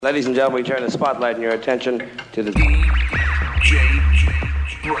Ladies and gentlemen, we turn the spotlight and your attention to the DJ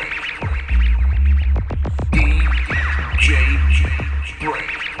Break. DJ Break.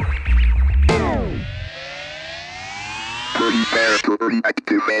 Prepare to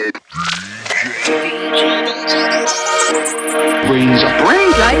activate. Brainz.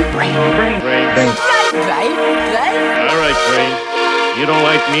 Alright, Brainz. You don't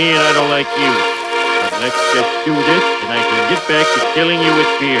like me and I don't like you. But let's just do this and I can get back to killing you with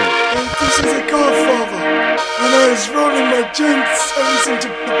beer. This is a Godfather. When I was rolling my joints, I listened to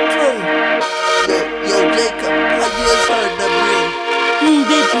Patrol. Yo, Jacob, I just heard the brain.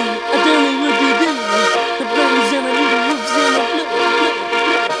 Dicky, I tell me what you do. The brains and the little roofs and the floor.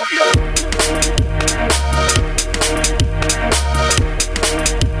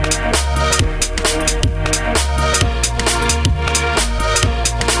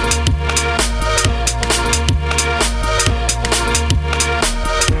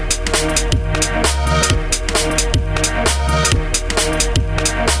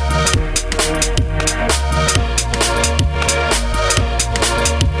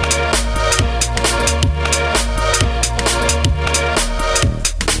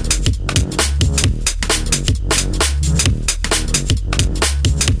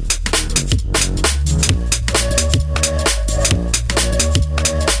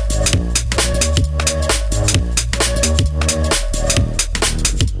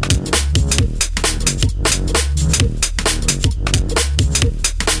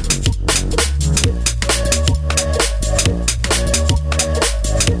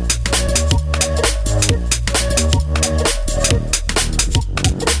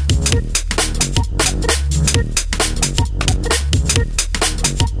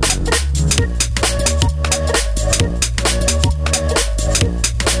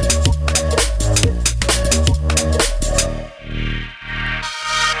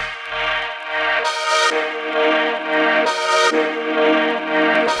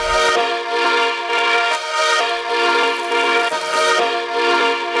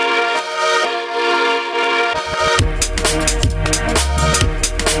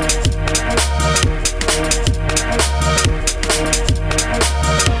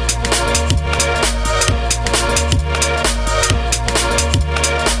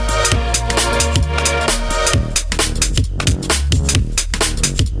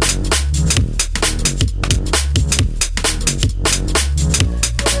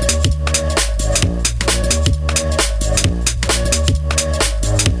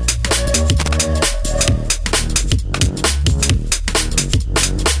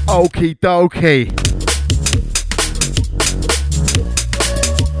 Okie dokie.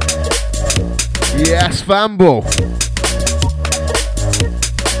 Yes, Famble.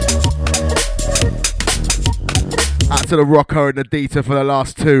 Out to the Rocco and Adita for the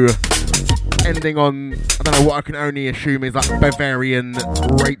last two. Ending on, I don't know what I can only assume is like Bavarian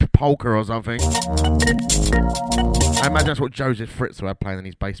rape polka or something. I imagine that's what Joseph Fritz had playing in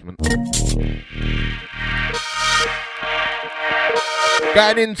his basement.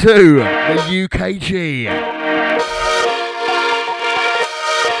 Going into the UKG.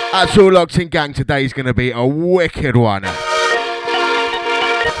 That's all locked in, gang. Today's going to be a wicked one.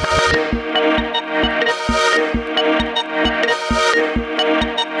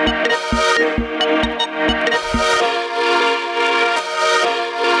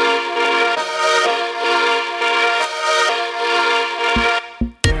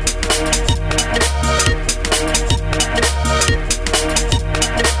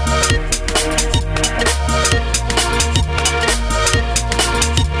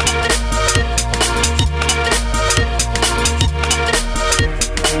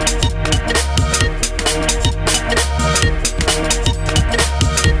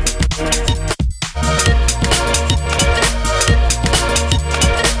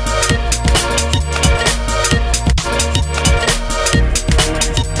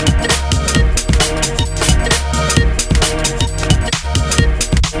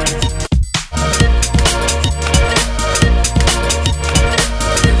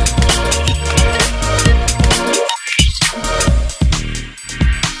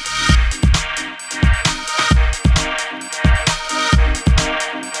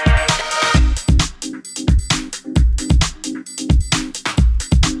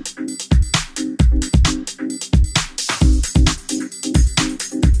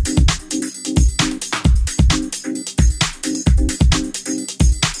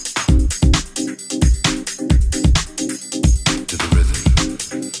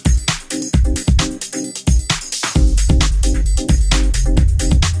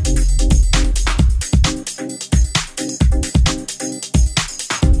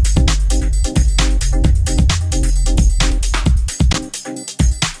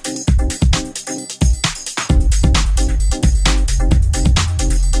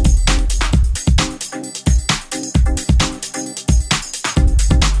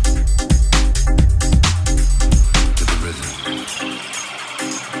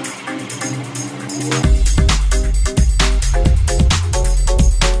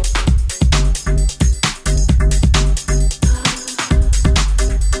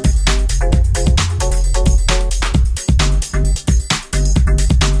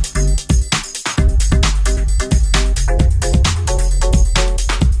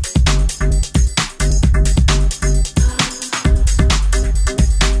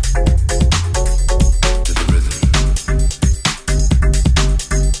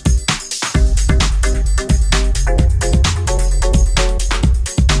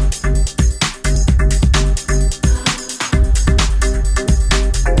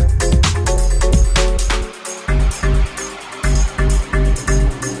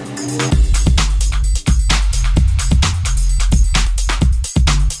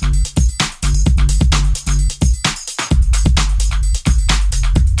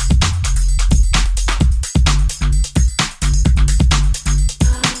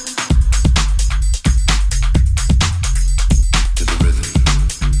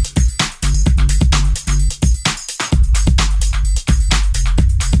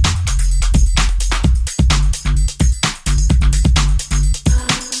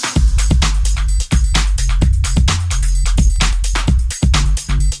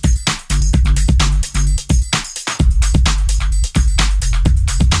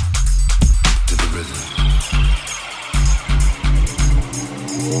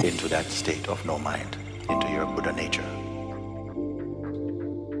 that state of no mind, into your Buddha nature.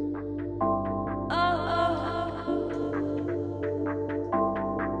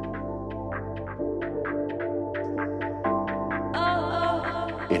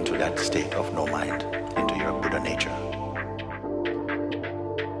 Into that state of no mind, into your Buddha nature.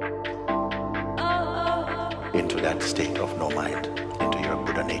 Into that state of no mind, into your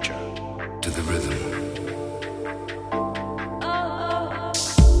Buddha nature. To the rhythm.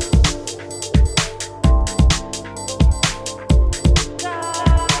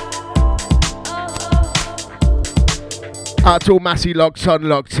 Out to all Massey locked on,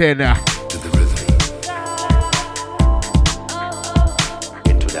 locked in. To the rhythm.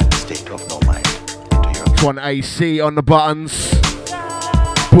 Into that state of no mind, into your One AC on the buttons.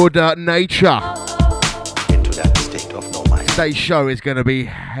 Buddha nature. into that state of no mind. Today's show is going to be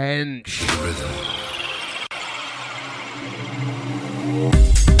hench. The rhythm.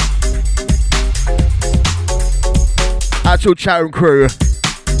 Actual chat room crew.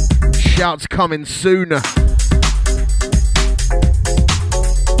 Shouts coming soon.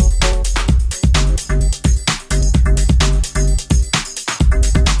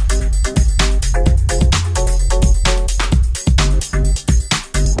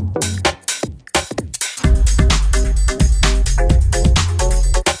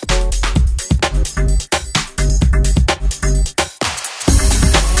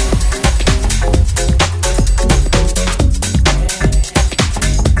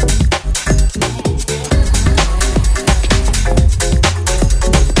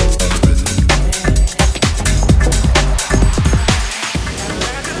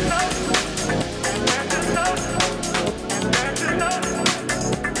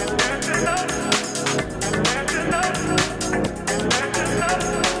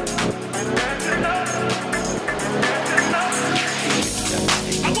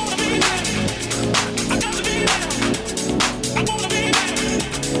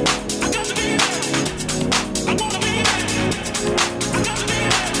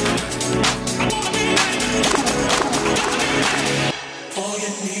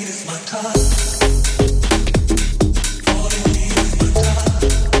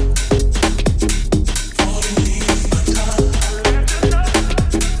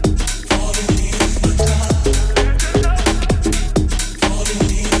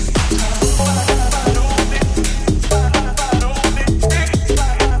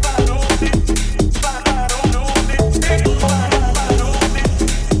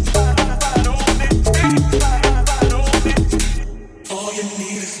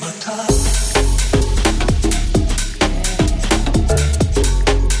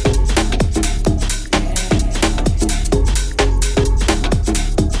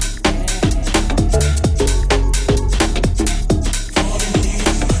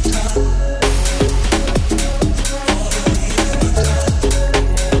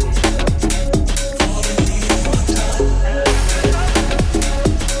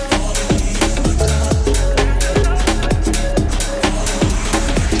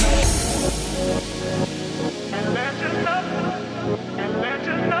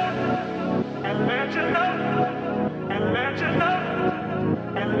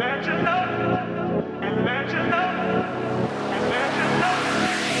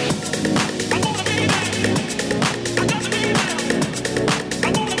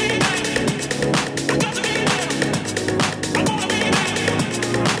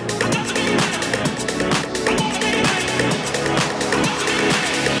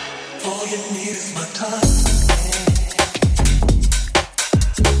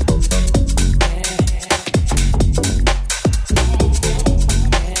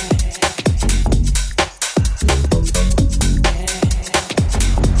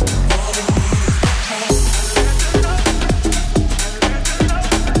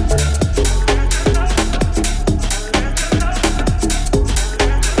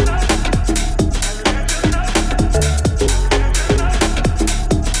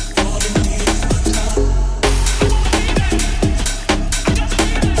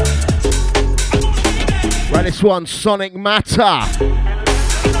 One Sonic Matter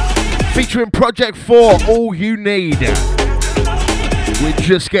featuring Project 4, All You Need. We're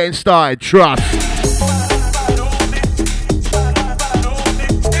just getting started, trust.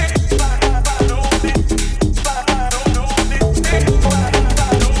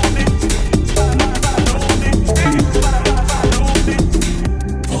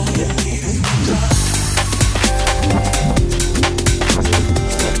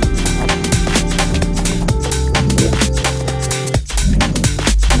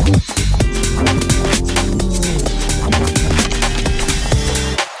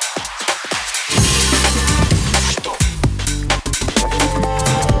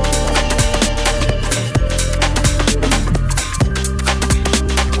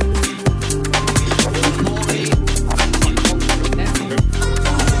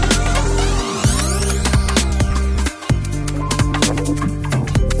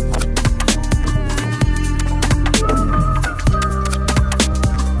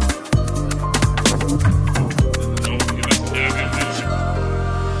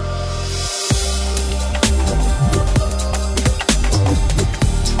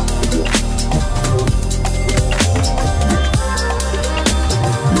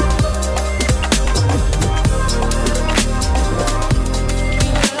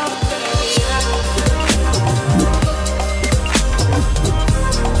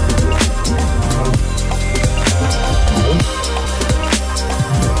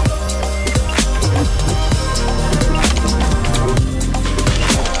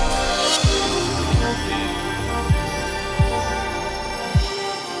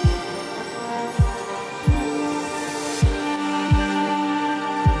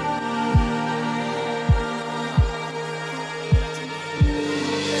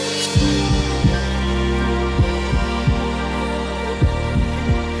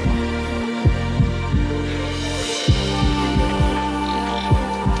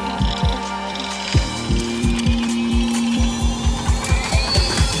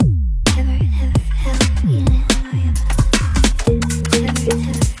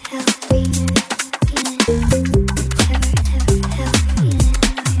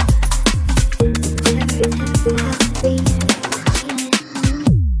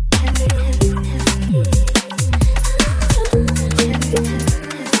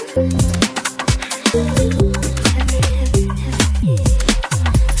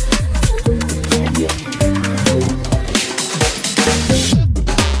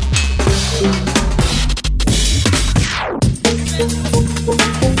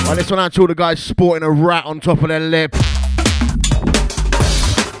 one out to all the guys sporting a rat on top of their lip.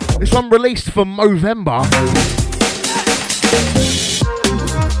 This one released for Movember.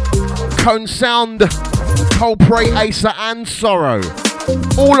 Cone Sound, Coldplay, Acer and Sorrow.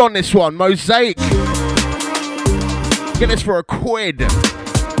 All on this one, Mosaic. Get this for £1.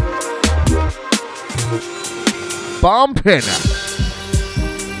 Bumping.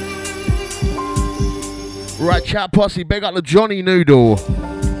 Right, chat posse, big up the Johnny Noodle.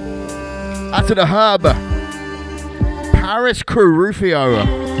 Out to the Herb. Paris Crew, Rufio.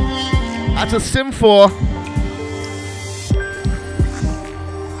 Out to Sim4.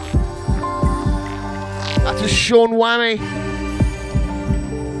 Out to Sean Whammy.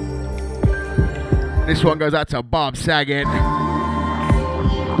 This one goes out to Bob Saget.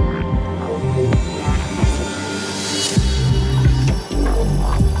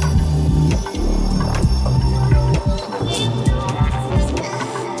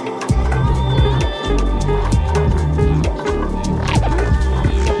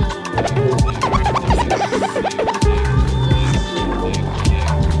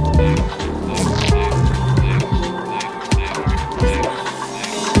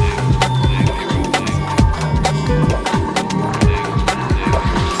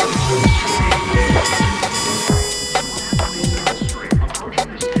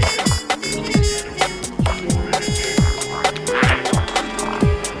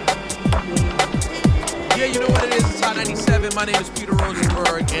 My name is Peter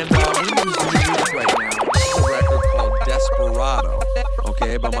Rosenberg, and we're using music right now. This is a record called Desperado,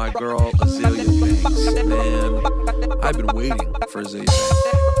 okay, by my girl Azealia Banks. Man, I've been waiting for Azealia Banks.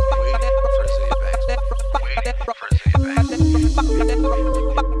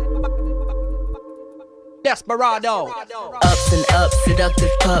 Desperado. Ups and ups,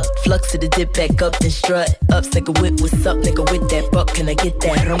 seductive pup. Flux to the dip back up and strut. Ups, nigga, what's up, nigga, with that buck. Can I get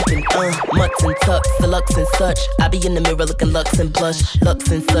that rumpin', mutts and tucks, deluxe and such. I be in the mirror looking lux and plush. Lux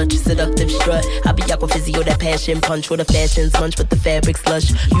and such, seductive strut. I be aqua physio, that passion punch. With the fashions munch, but the fabric's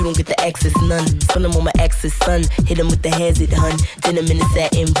lush. You don't get the access, none. Spin them on my axis, son. Hit him with the hazard, hun. Denim in the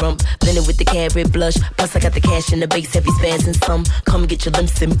satin rump. Blended with the carrot blush. Plus, I got the cash in the base, heavy spans and some. Come get your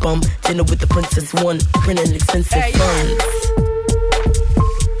limps and bum. Dinner with the princess one. Printing expensive funds.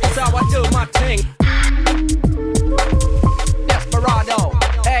 That's how I do my thing. Desperado.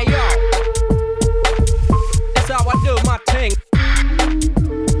 Hey yo. That's how I do my thing.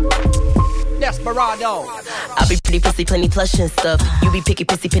 Desperado. I be pretty pussy, plenty plush and stuff. You be picky,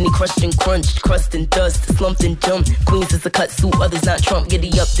 pissy, penny, crushed and crunched, crust and dust, slumped and jumped. Queens is a cut suit, others not Trump.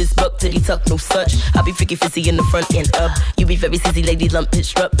 Giddy up this buck, titty tuck, no such. I be freaky, fizzy in the front and up. You be very sissy, lady lump,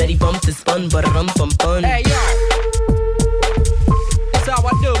 pitch up, Betty bump to spun, but rum bum bun. Hey yo. That's how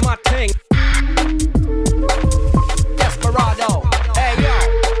I do my thing. Desperado. Hey yo.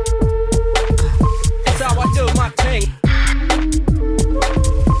 That's how I do my thing.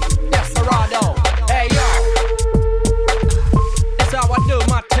 Desperado. Hey yo. That's how I do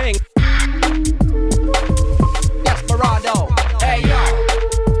my thing. Desperado. Hey yo.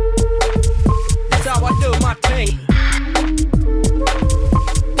 That's how I do my thing.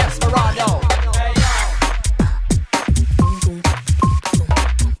 Desperado. Hey yo.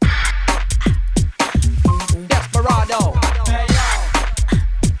 Desperado. Hey yo.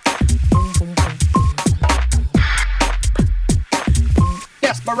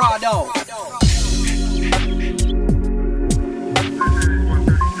 Desperado.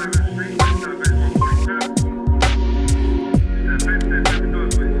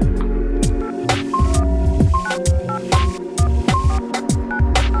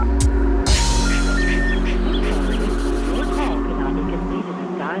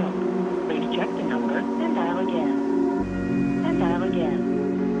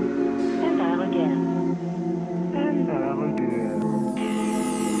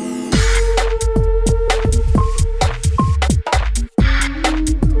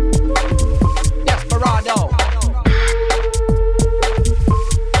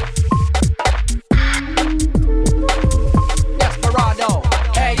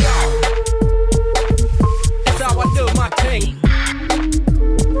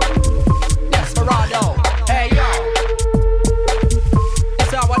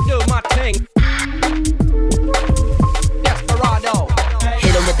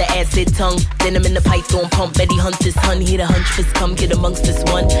 Denim in the python pump, Betty hunt this hun. Here the hunch fist, come get amongst this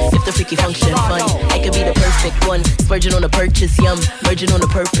one. If the freaky function fun, I could be the perfect one. Splurging on a purchase, yum. Merging on a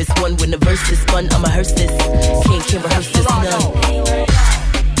purpose, one. When the verse is fun, I'ma hearse this. Can't rehearse this, none.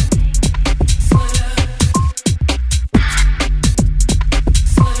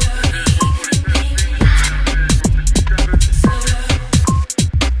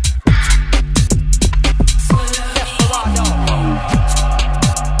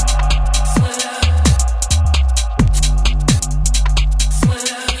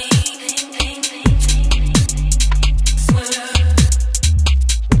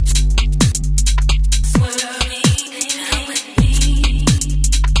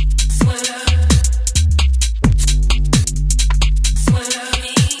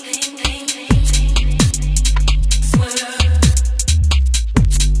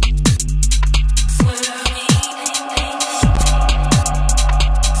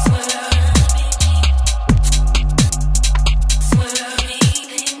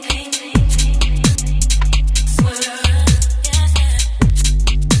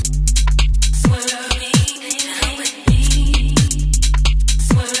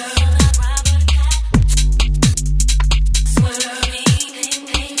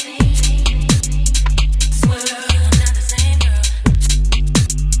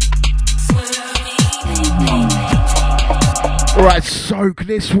 soak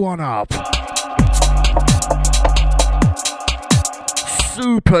this one up.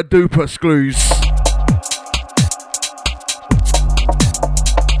 Super duper screws.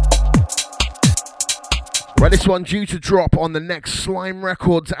 Right, this one due to drop on the next Slime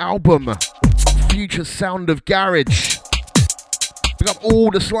Records album, Future Sound of Garage. Pick up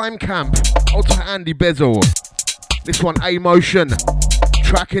all the Slime Camp, out to Andy Bezel. This one, A-Motion,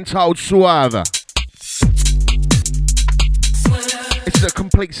 track entitled Suave. It's a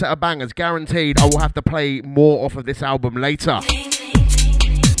complete set of bangers, guaranteed. I will have to play more off of this album later.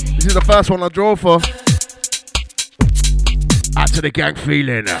 This is the first one I draw for. Out to the gang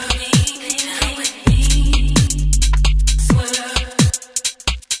feeling.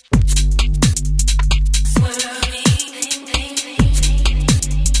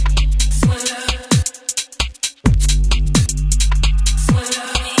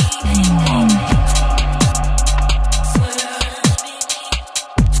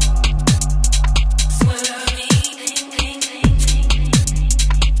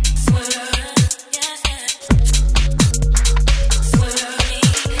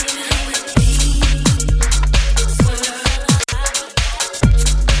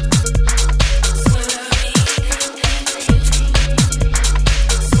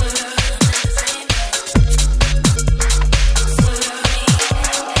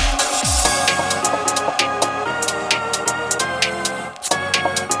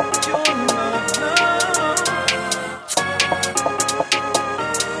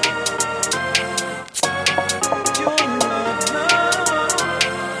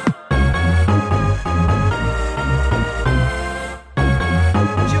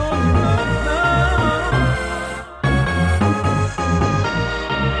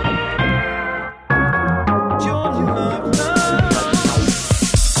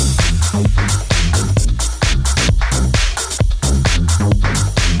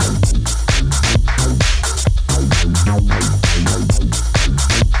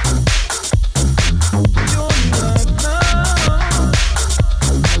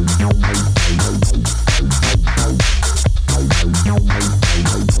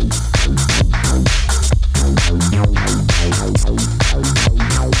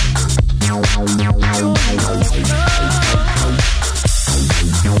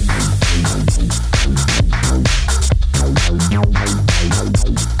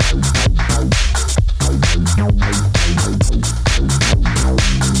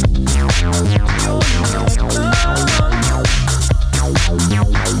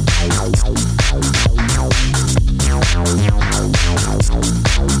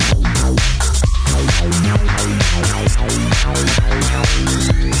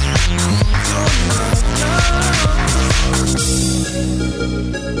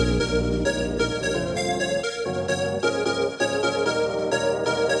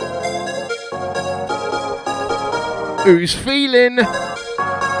 Who's feeling? This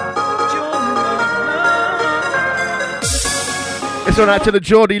one out to the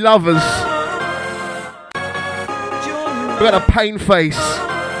Geordie lovers. We got a pain face.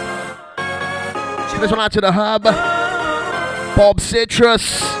 This one out to the Hub. Bob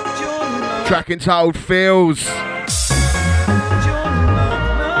Citrus. Track entitled Feels.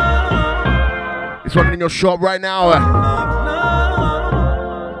 This one in your shop right now.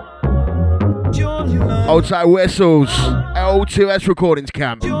 Outside Whistles, L2S Recordings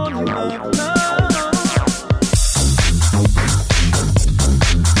Camp.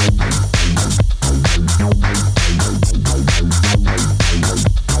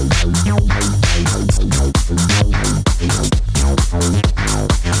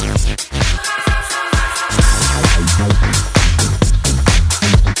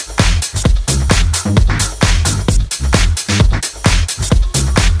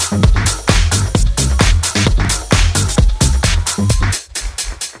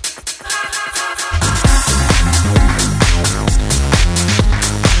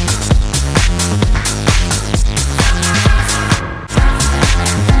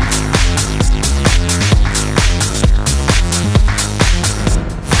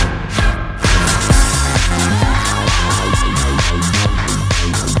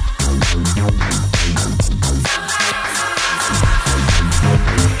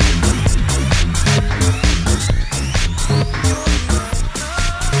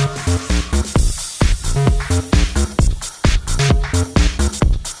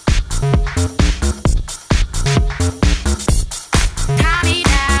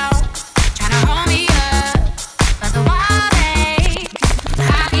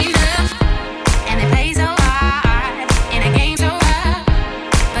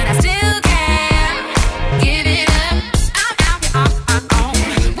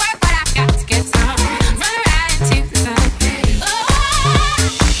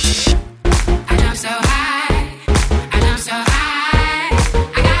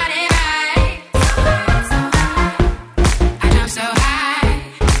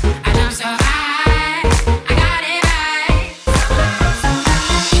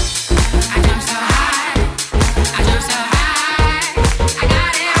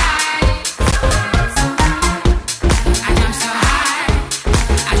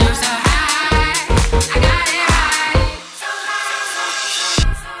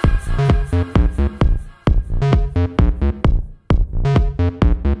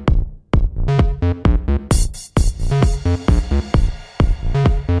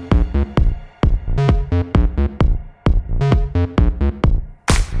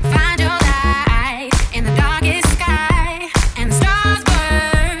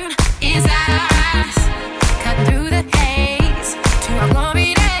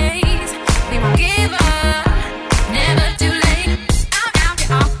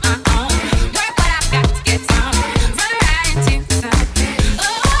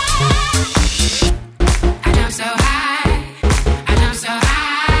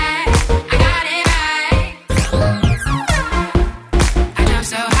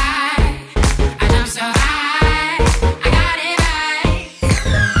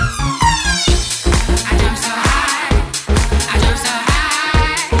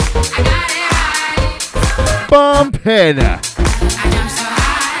 bumping.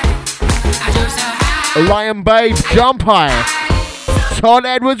 Lion Babe, Jump High. Todd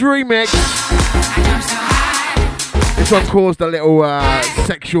Edwards remix. This one caused a little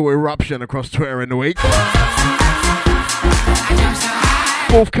sexual eruption across Twitter in the week.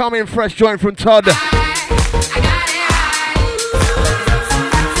 Forthcoming fresh joint from Todd.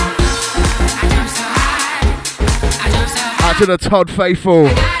 Out to the Todd faithful.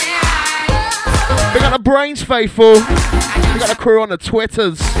 We got the Brainz faithful. We got the crew on the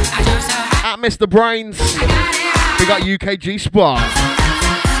Twitters. At Mr. Brainz. We got UKG Spot.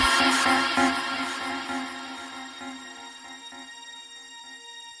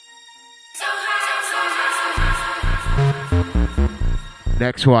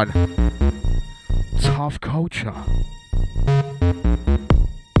 Next one. Tough Culture.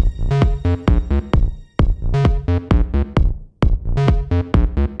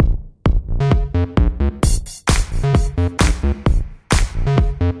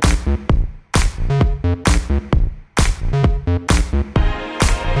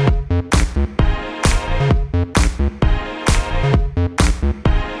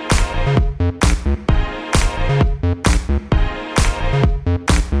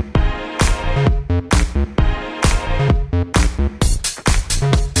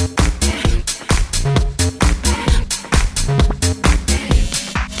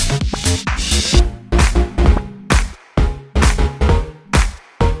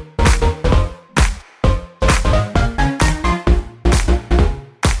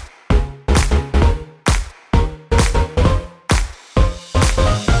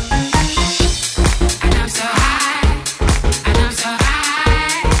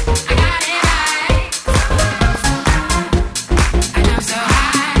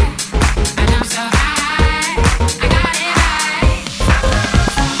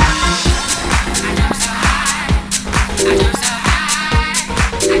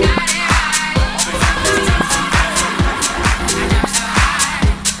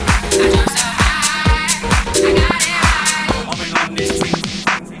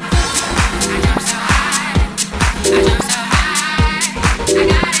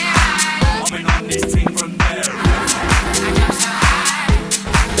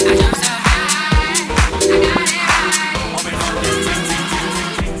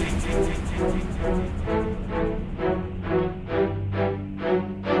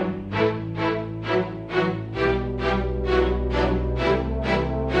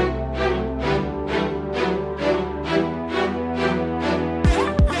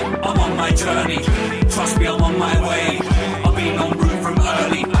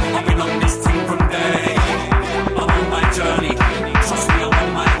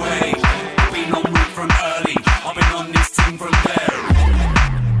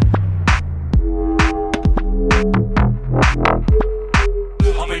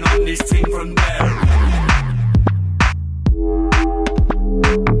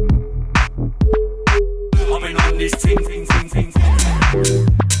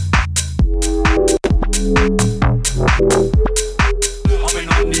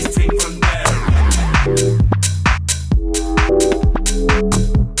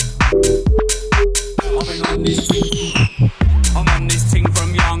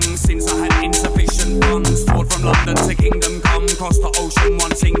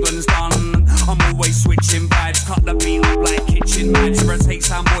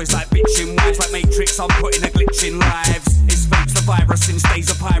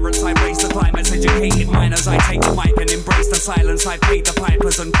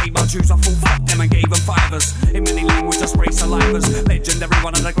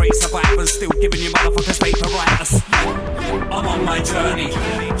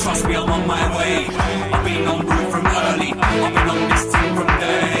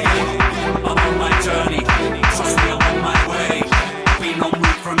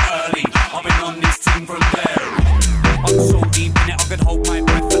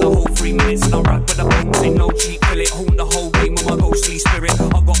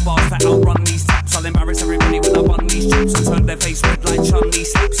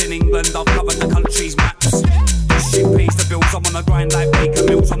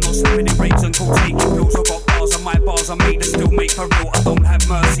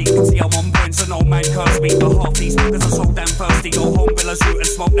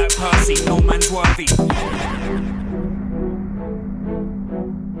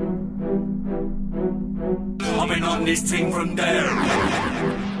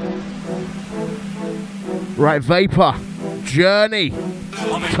 Right, Vapor, Journey,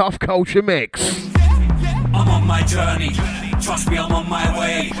 Tough Culture Mix. I'm on my journey, Trust me, I'm on my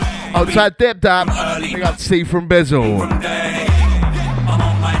way. Outside Dip Dap, we got C from Bizzle. I'm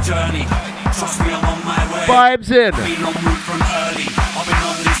on my journey. Trust me, I'm on my way. Vibes in. I've been on route from early. I've been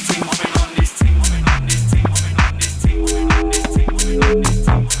on this team. I've been on this team. I've been on this team. I've been on this team. I've been on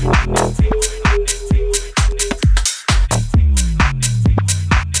this team. I've been on this team. I've been on this team.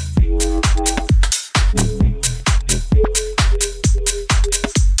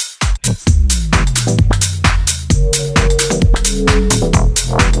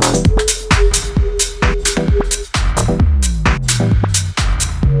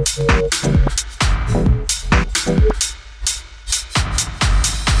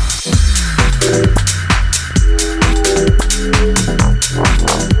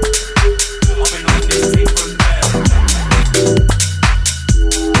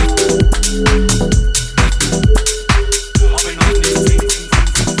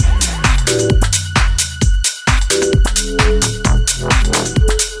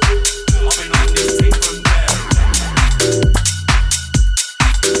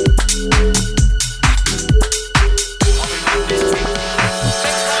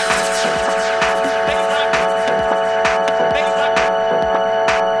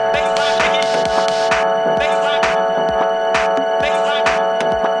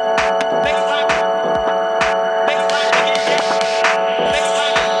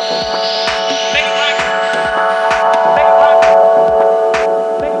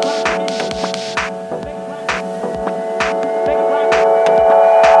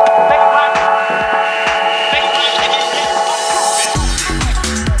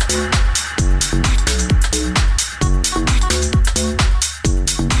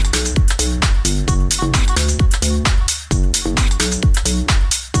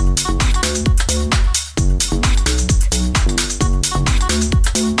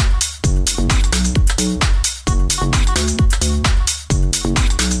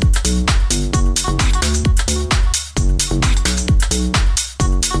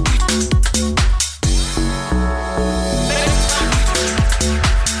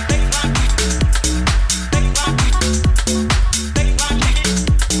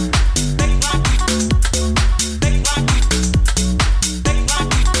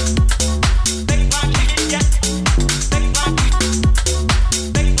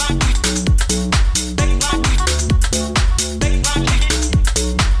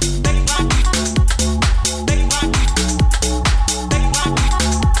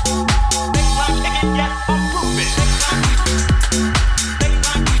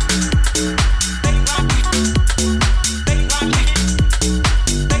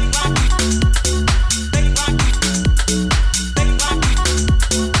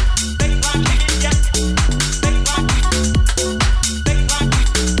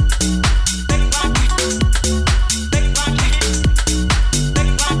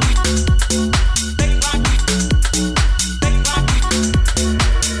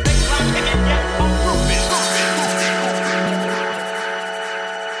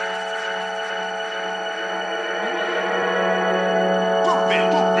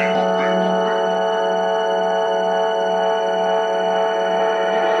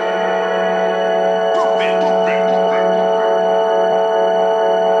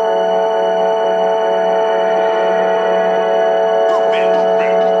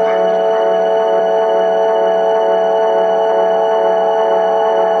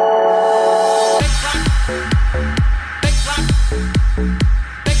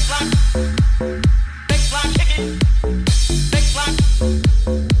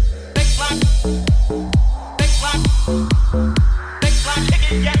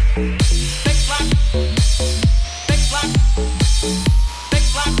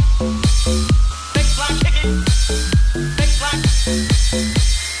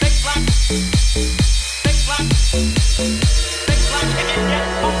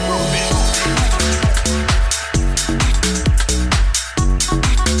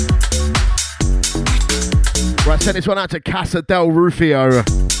 Send this one out to Casa del Rufio.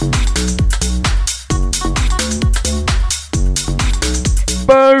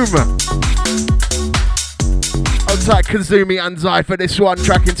 Boom! Outside Kazumi and Zai for this one,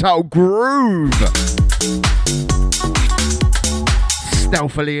 track entitled Groove.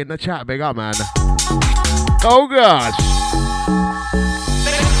 Stealthily in the chat, big up, man. Oh gosh.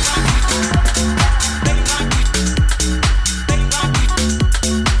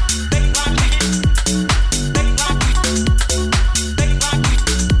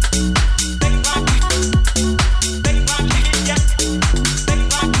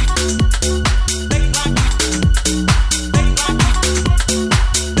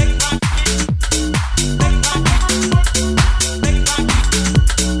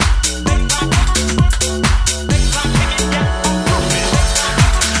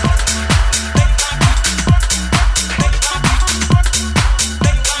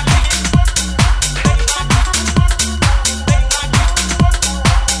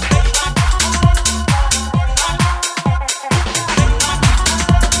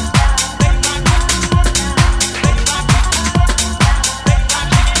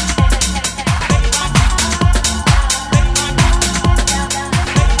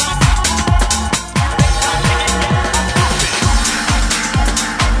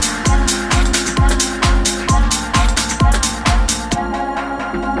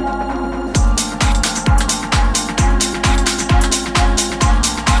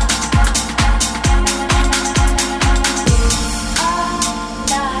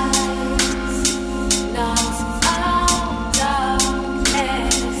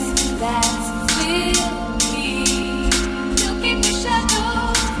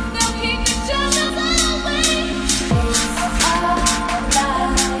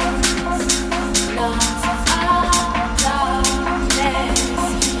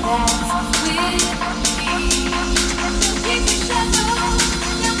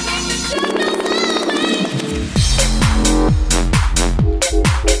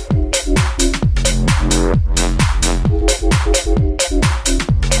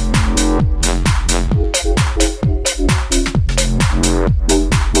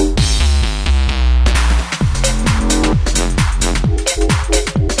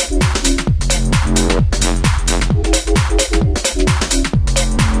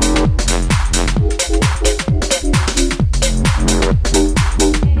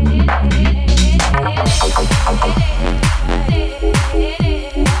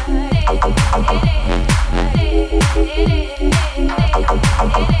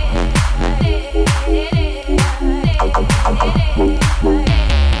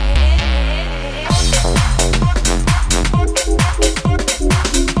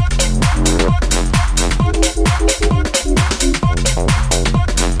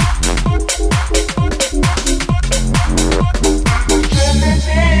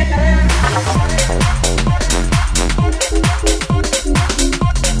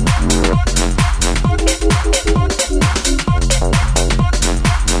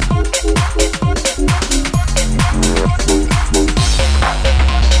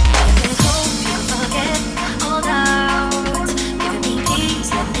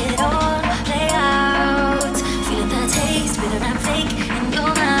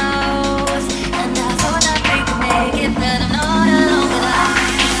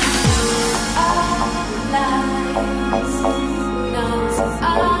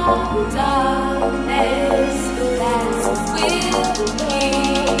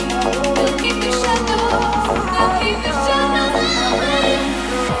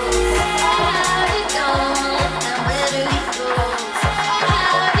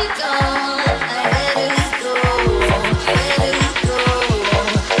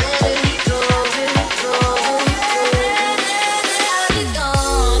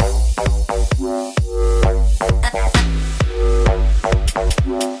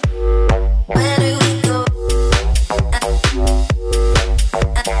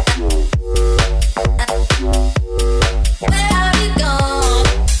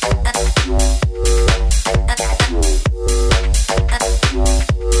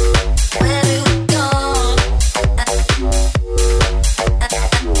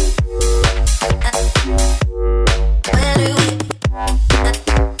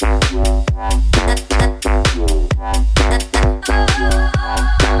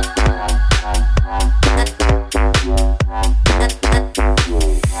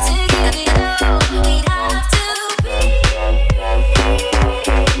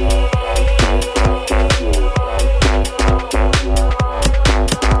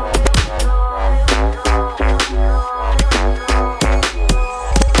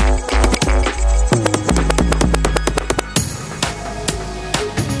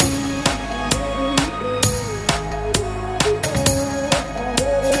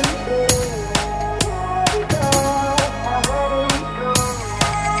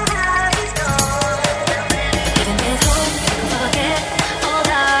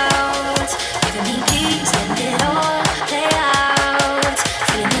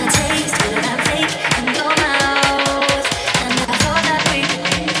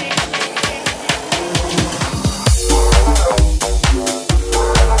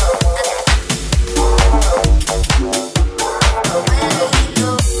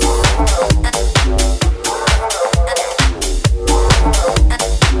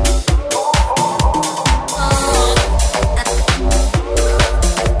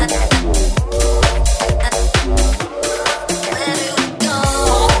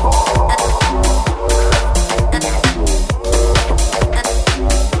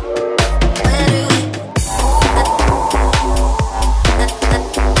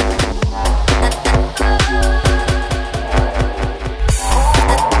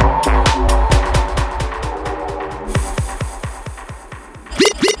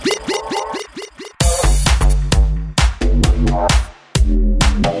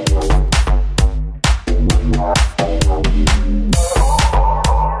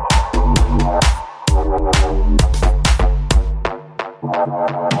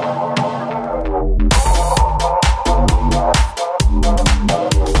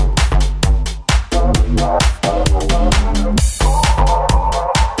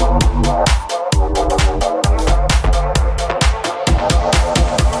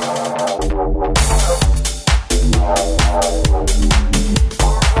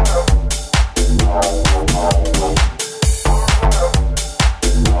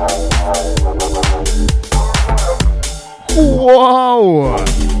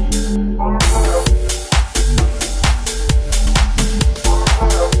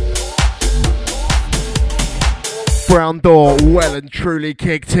 Brown door well and truly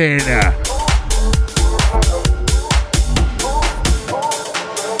kicked in.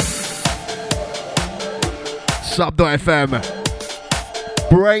 Sub.fm.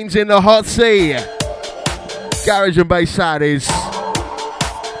 Brainz in the hot sea. Garage and Bass Saturdays.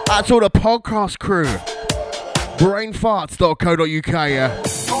 That's all the podcast crew.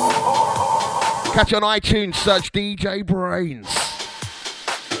 Brainfarts.co.uk. Catch on iTunes, search DJ Brainz.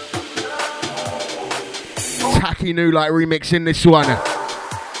 Tacky new like remix in this one.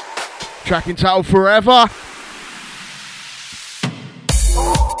 Track entitled Forever.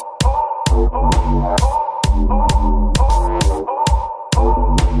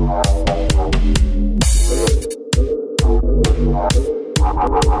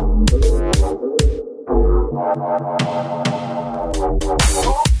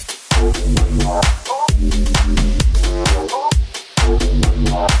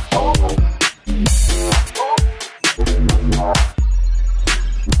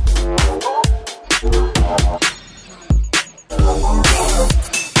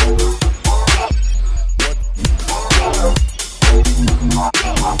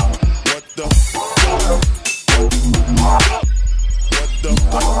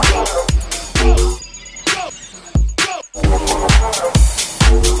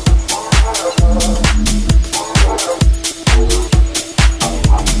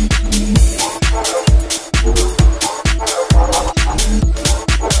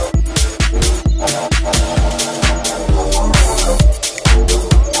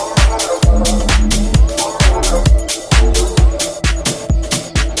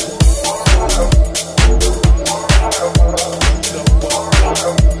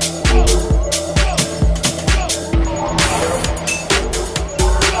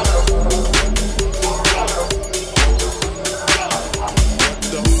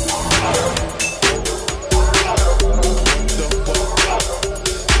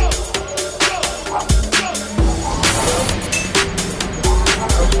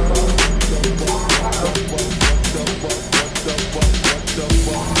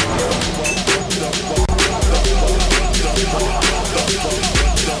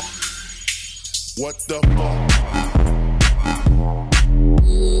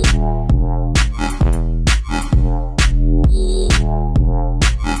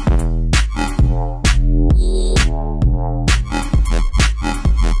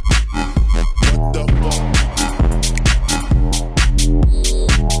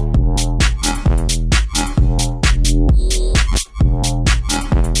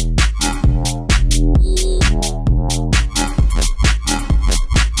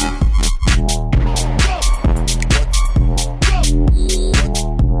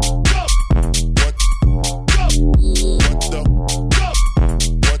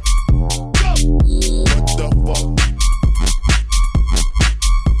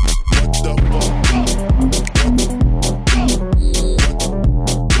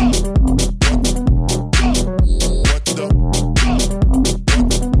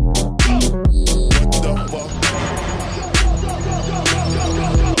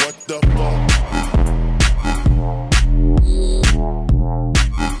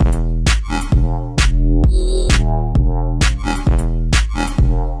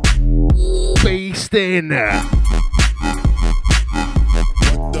 In.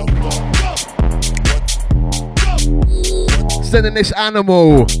 Sending this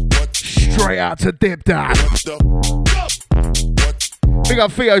animal straight out to Dip Dad. Big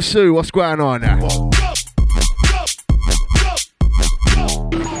up Theo Sue, what's going on?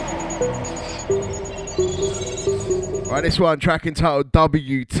 Right, this one track entitled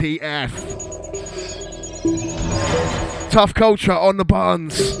WTF. Tough culture on the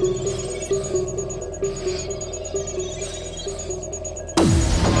buns.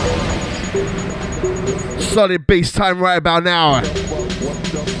 Solid beast time right about now.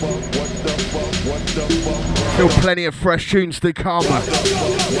 Still plenty of fresh tunes to come.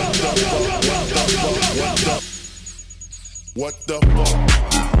 What the fuck?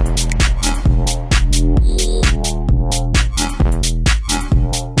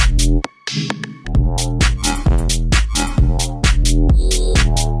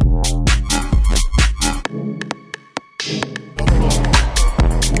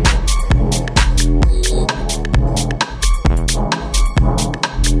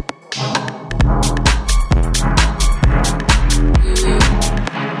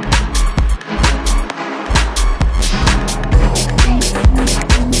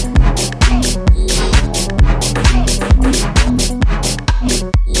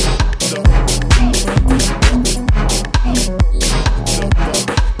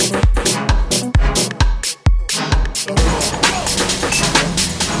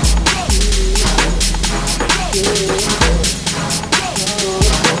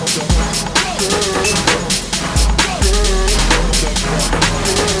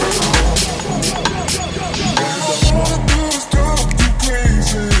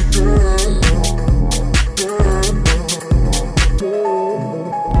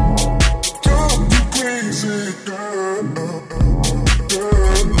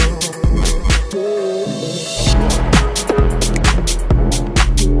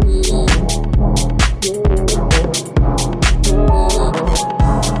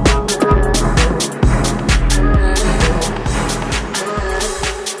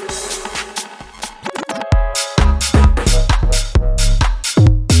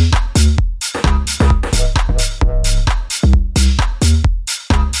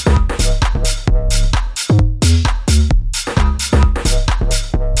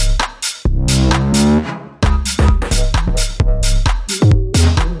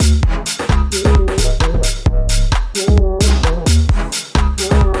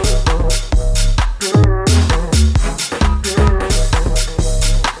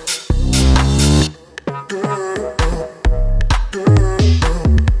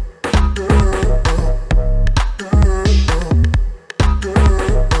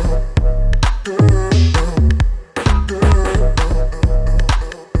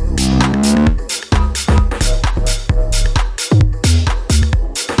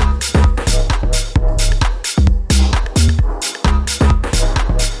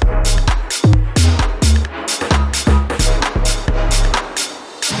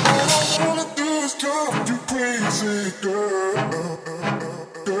 crazy, girl.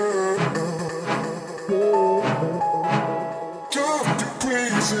 Drive me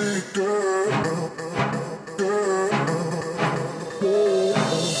crazy, girl.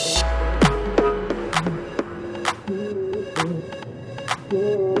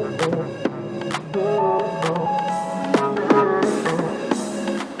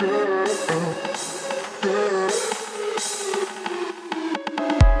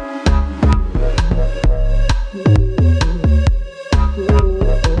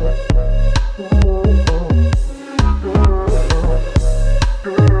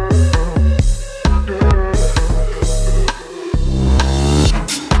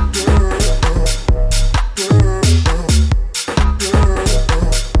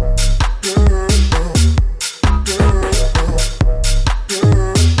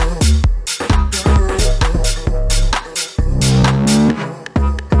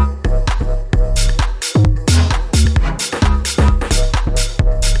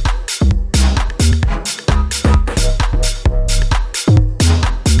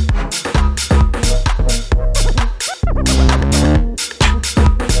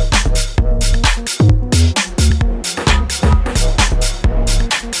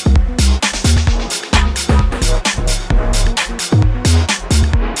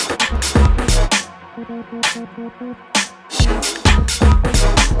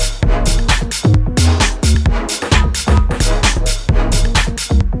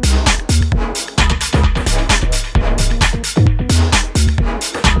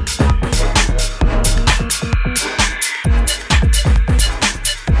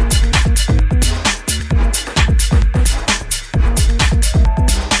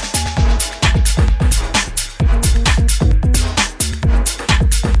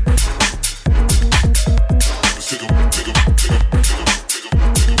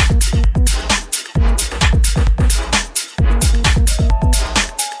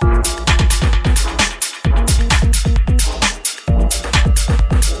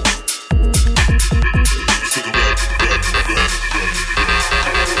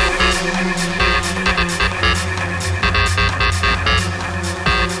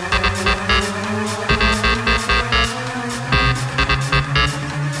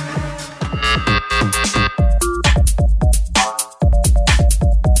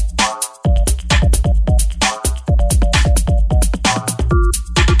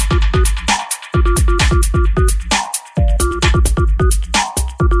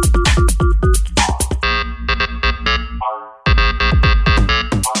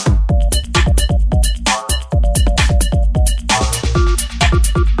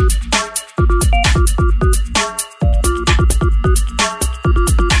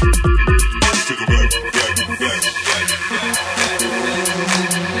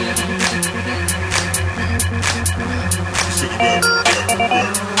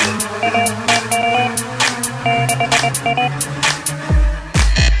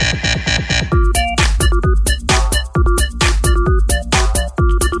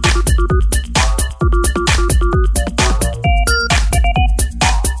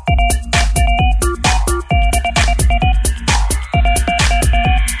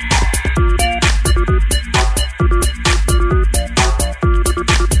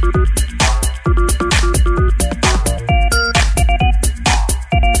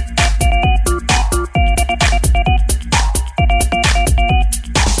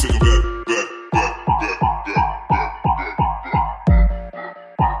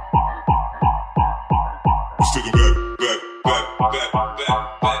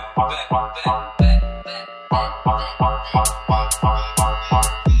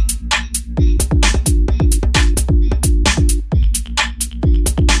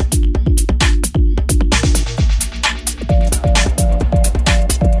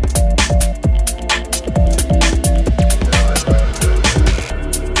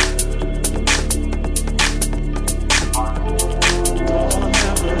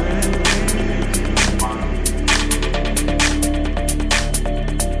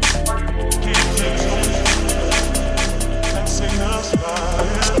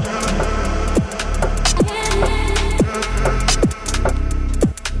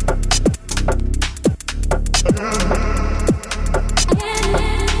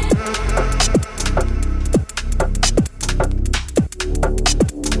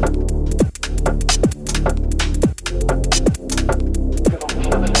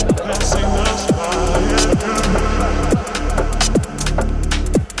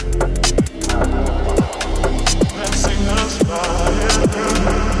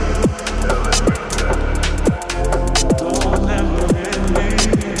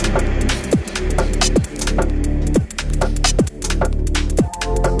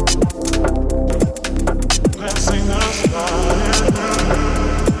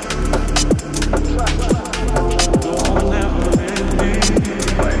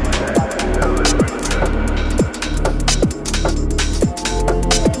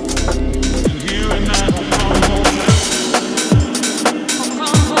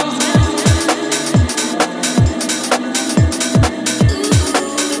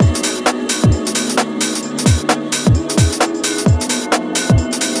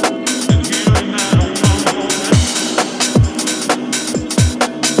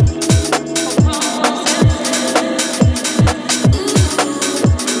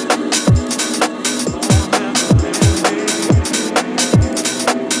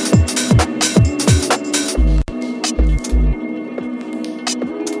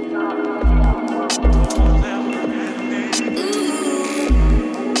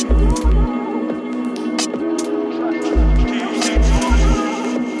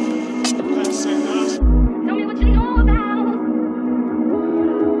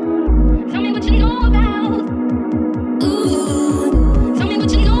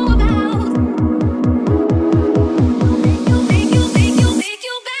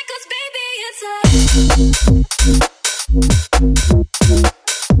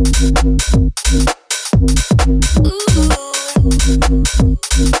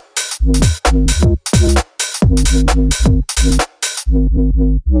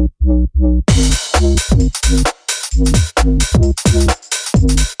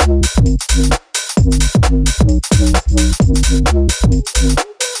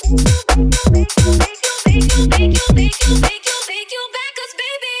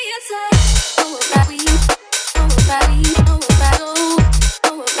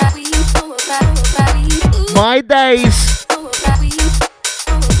 My days.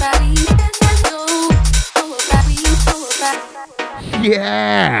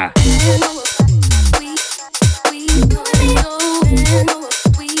 Yeah.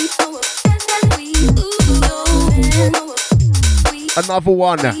 Another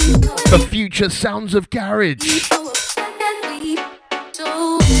one. The future sounds of garage.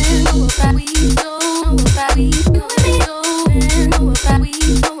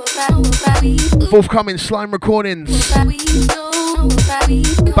 Forthcoming Slime Recordings.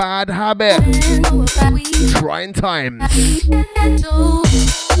 Bad Habit. Trying Times.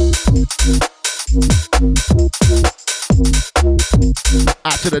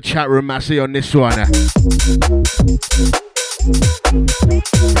 Out to the chat room, Massey, on this one.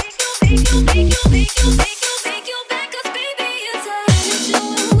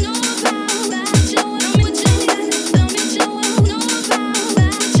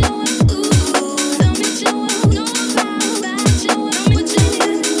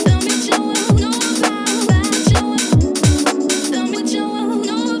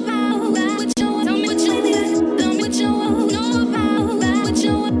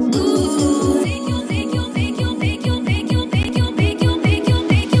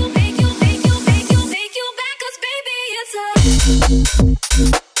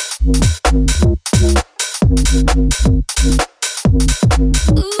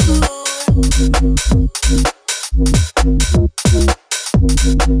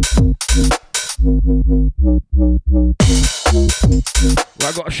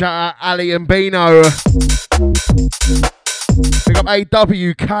 I got to shout out Ali and Bino. Big up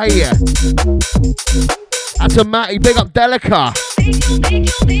AWK. Out to Matty, big up Delica.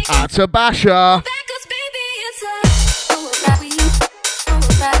 Out to Basher.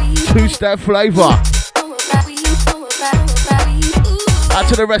 Two-step flavour. Out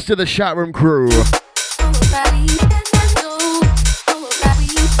to the rest of the chat room crew.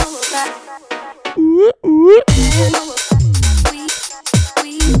 Ooh, ooh.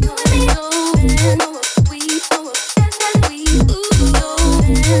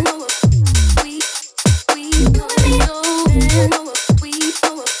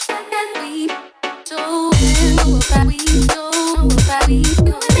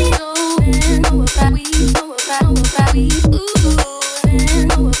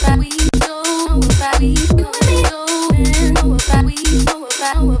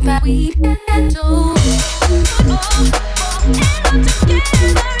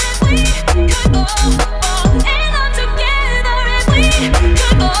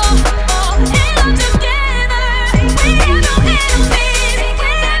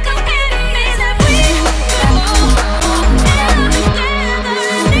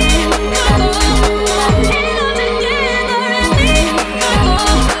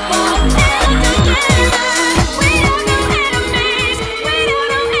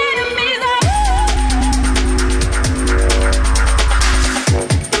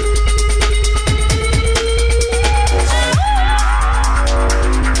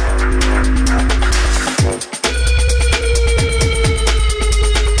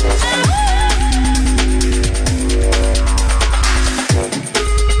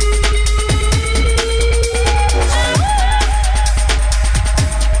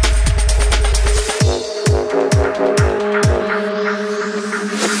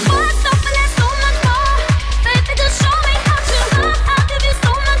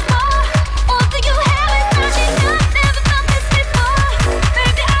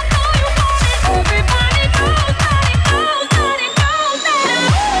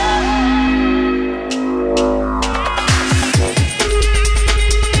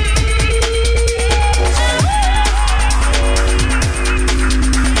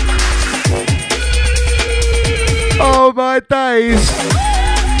 Oh my days.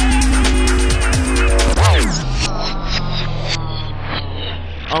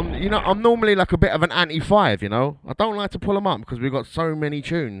 I'm normally like a bit of an anti-5, you know. I don't like to pull them up because we've got so many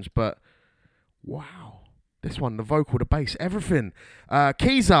tunes, but wow. This one, the vocal, the bass, everything.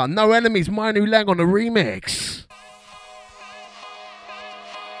 Keezer, No Enemies, My New Lang on the remix.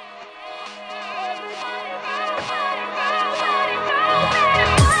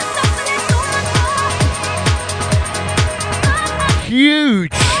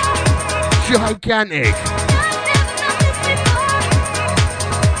 Huge. gigantic.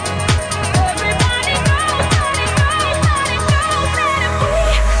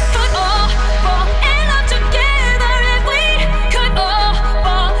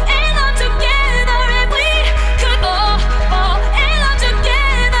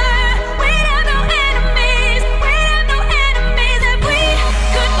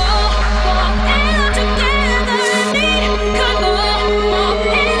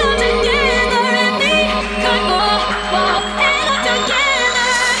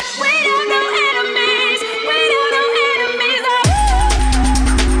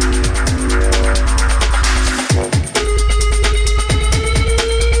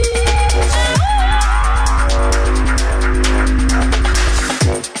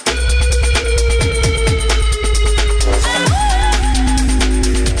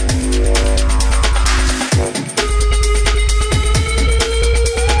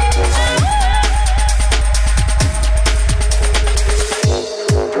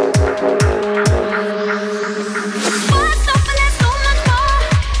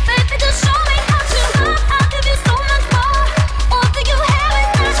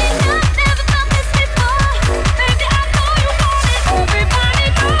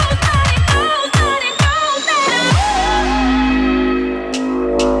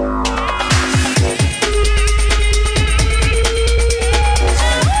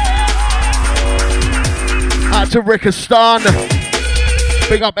 To Rickistan,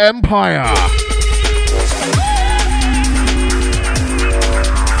 big up Empire.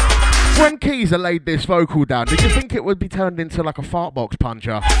 When Keezer laid this vocal down, did you think it would be turned into like a fart box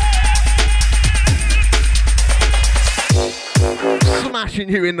puncher? Smashing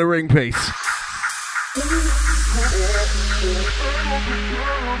you in the ring piece.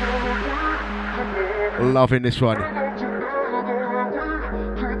 Loving this one.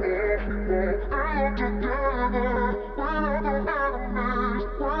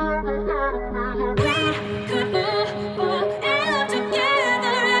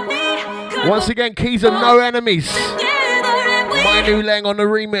 Once again, Keezer, No Enemies. My New Lang on the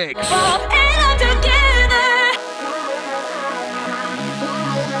remix.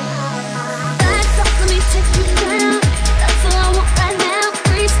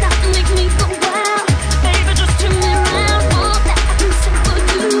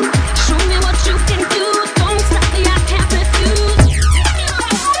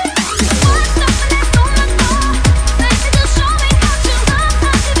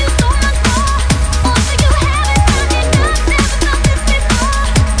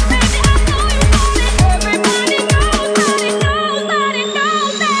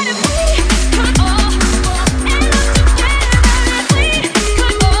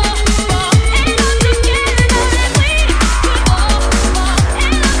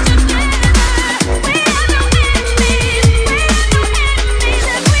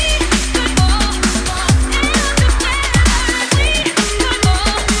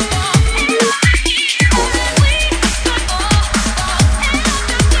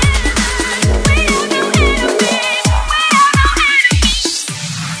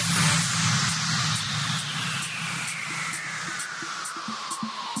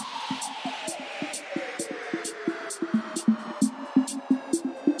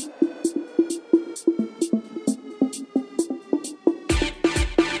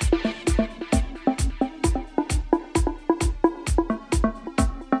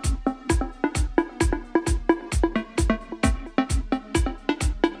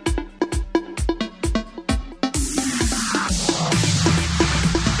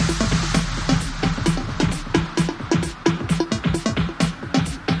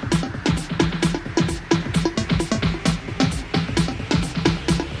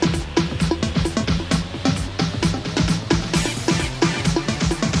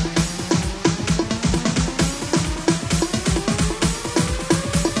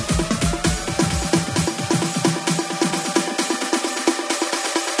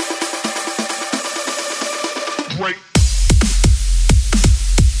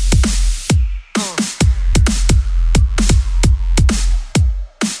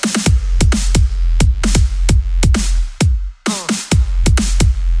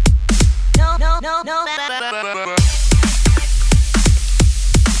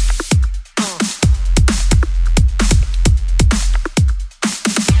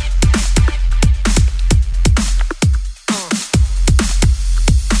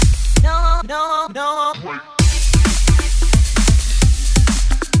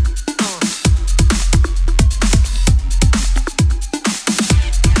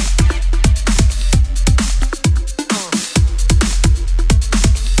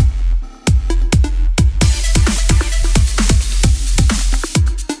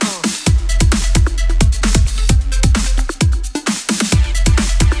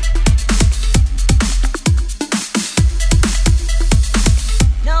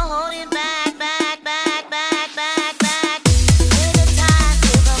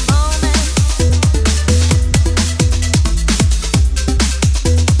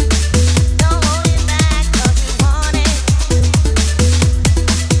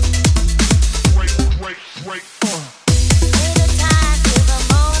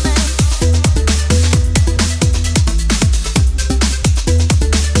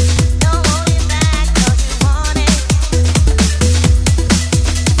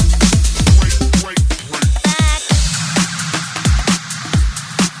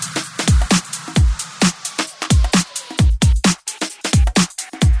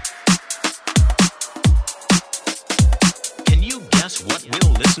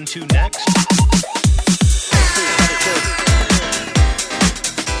 listen to next.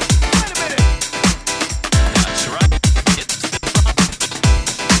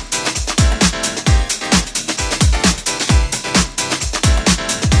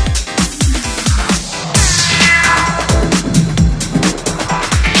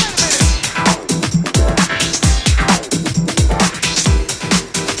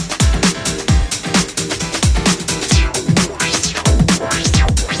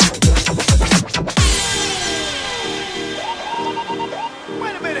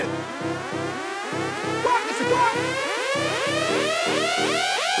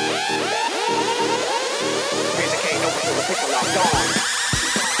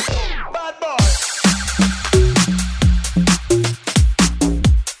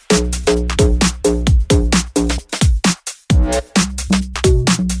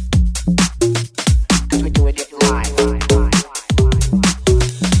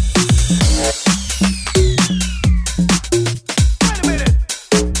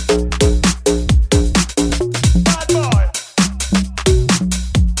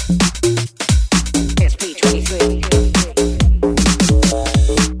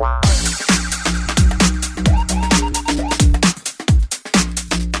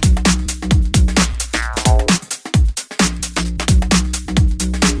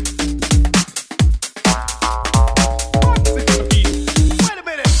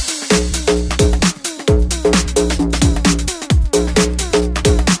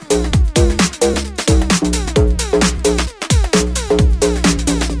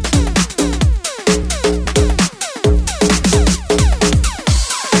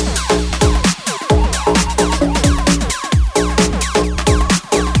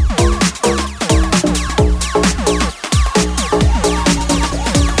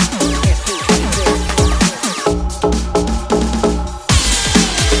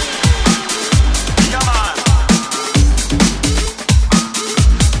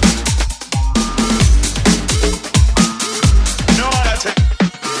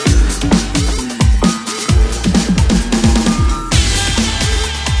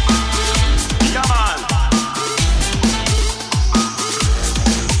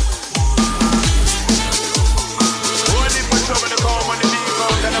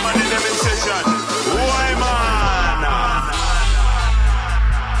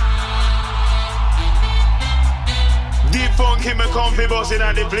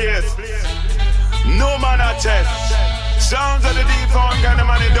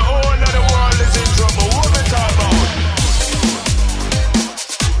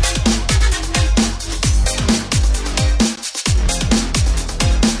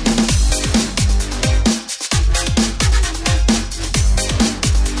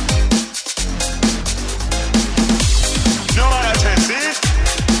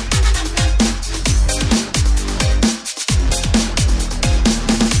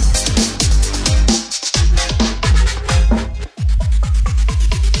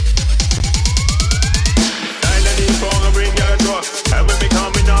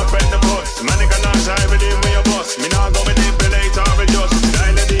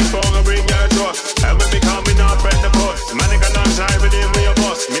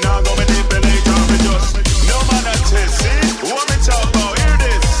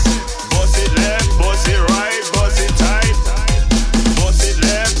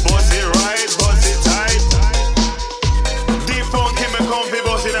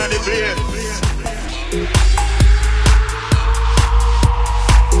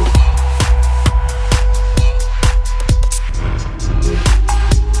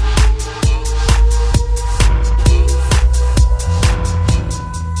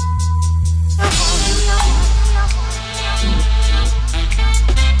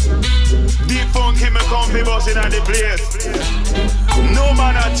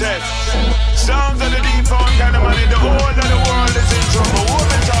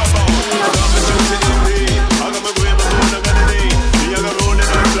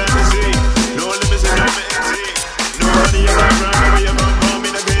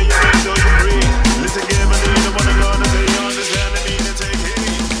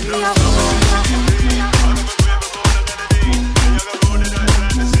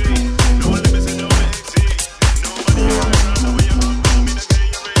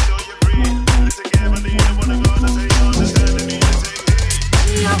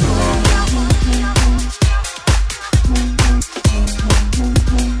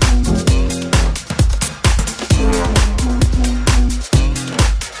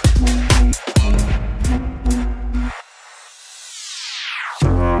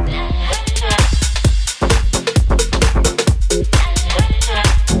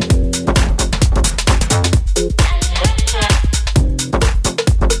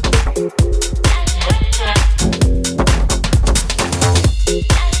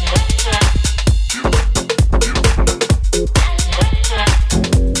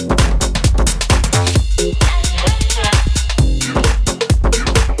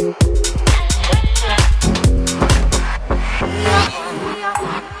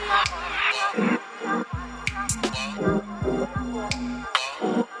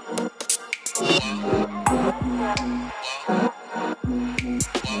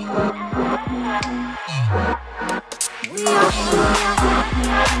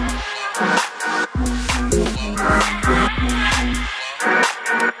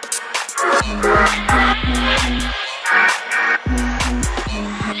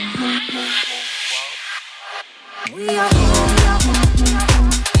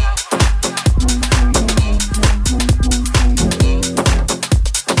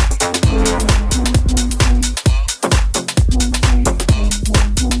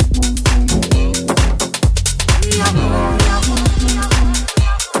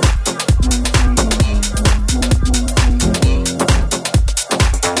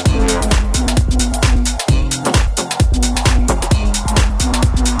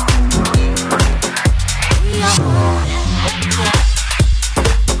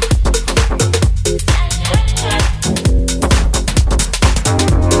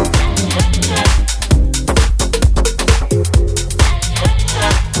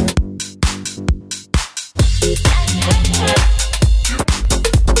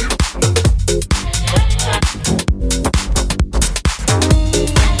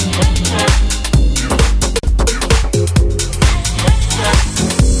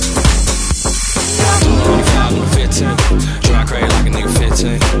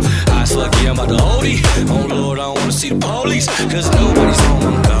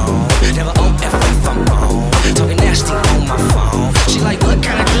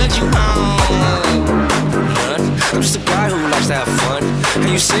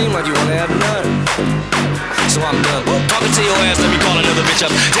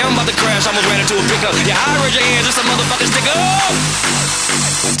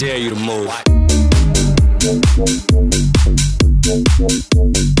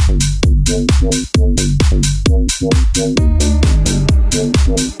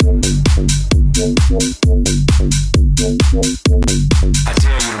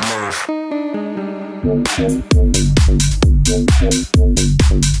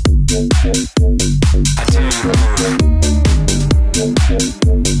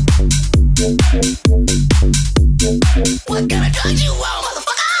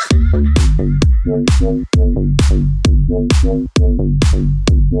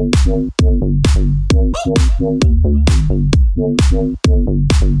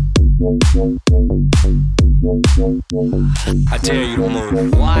 I dare you to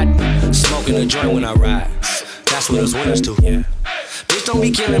move. What? Smoking a joint when I ride. That's what us winners do. Yeah. Bitch, don't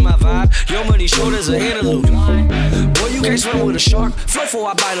be killing my vibe. Your money short as an interlude. Boy, you can't swim with a shark. Flow before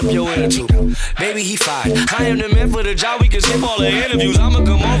I bite up your inner tube. Baby, he fine. I am the man for the job. We can skip all the interviews. I'ma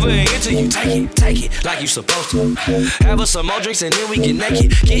come over and enter you. Take it, like you supposed to. Have us some more drinks and then we get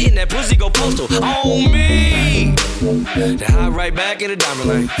naked. Get in that pussy, go postal. On me. Then hide right back in the diamond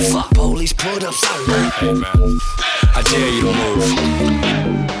lane. Fuck, police pulled up silent. Hey, man. I dare you to move.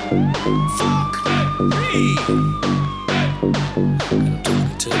 Fuck me.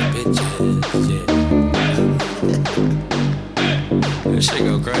 To the bitches, yeah. That shit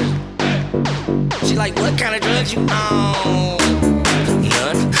go crazy. She like, what kind of drugs you on?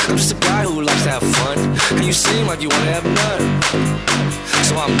 None. I'm just a guy who likes to have fun. And you seem like you wanna have none.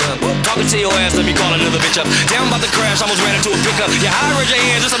 So I'm done. Talking to your ass, let me call another bitch up. Damn, I'm about to crash, almost ran into a pickup. Yeah, I raise your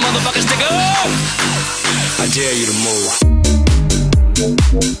hands, just a motherfucking sticker. I dare you to move.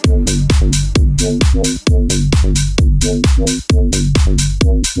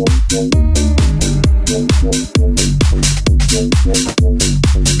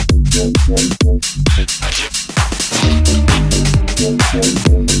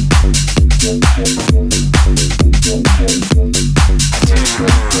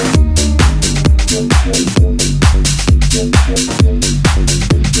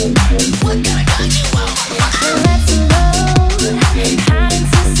 What kind of gun you want? Let's alone. High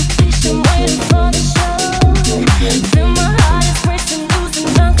anticipation, waiting for the show. Feel my heart is racing, losing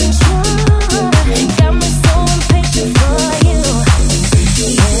all control. Got me so impatient for you.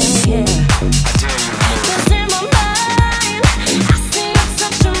 Yeah, yeah. 'Cause in my mind, I see you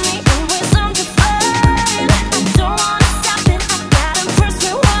touching me in ways undefined.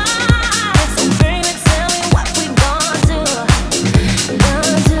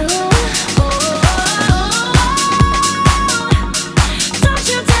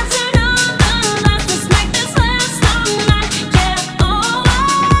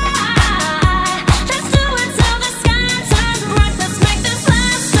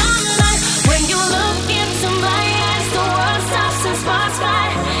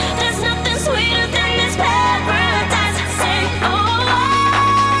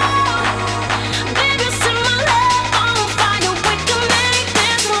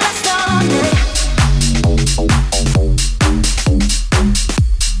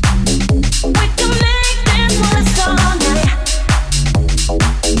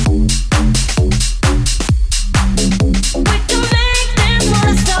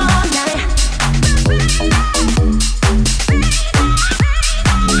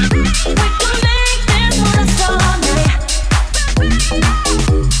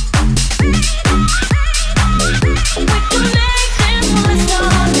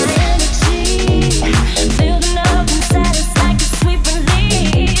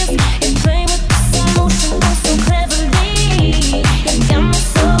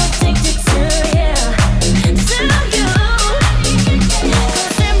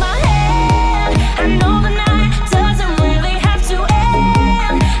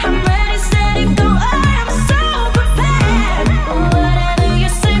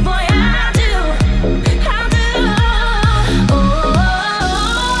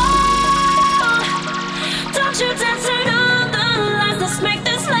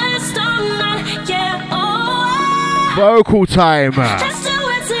 vocal time. Just do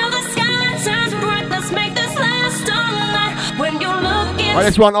it till the sky turns bright. Let's make this last all night. When you look in Right,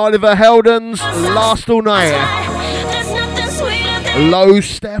 this one, Oliver Heldens, Last All Night. there's nothing sweeter than Low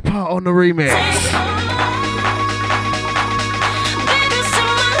Stepper on the remix.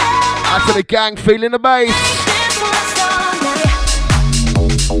 Out to the gang, feeling the bass.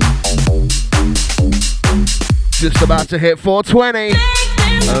 Just about to hit 420.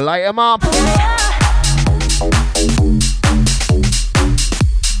 Light 'em up.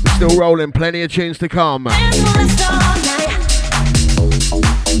 Still rolling, plenty of tunes to come.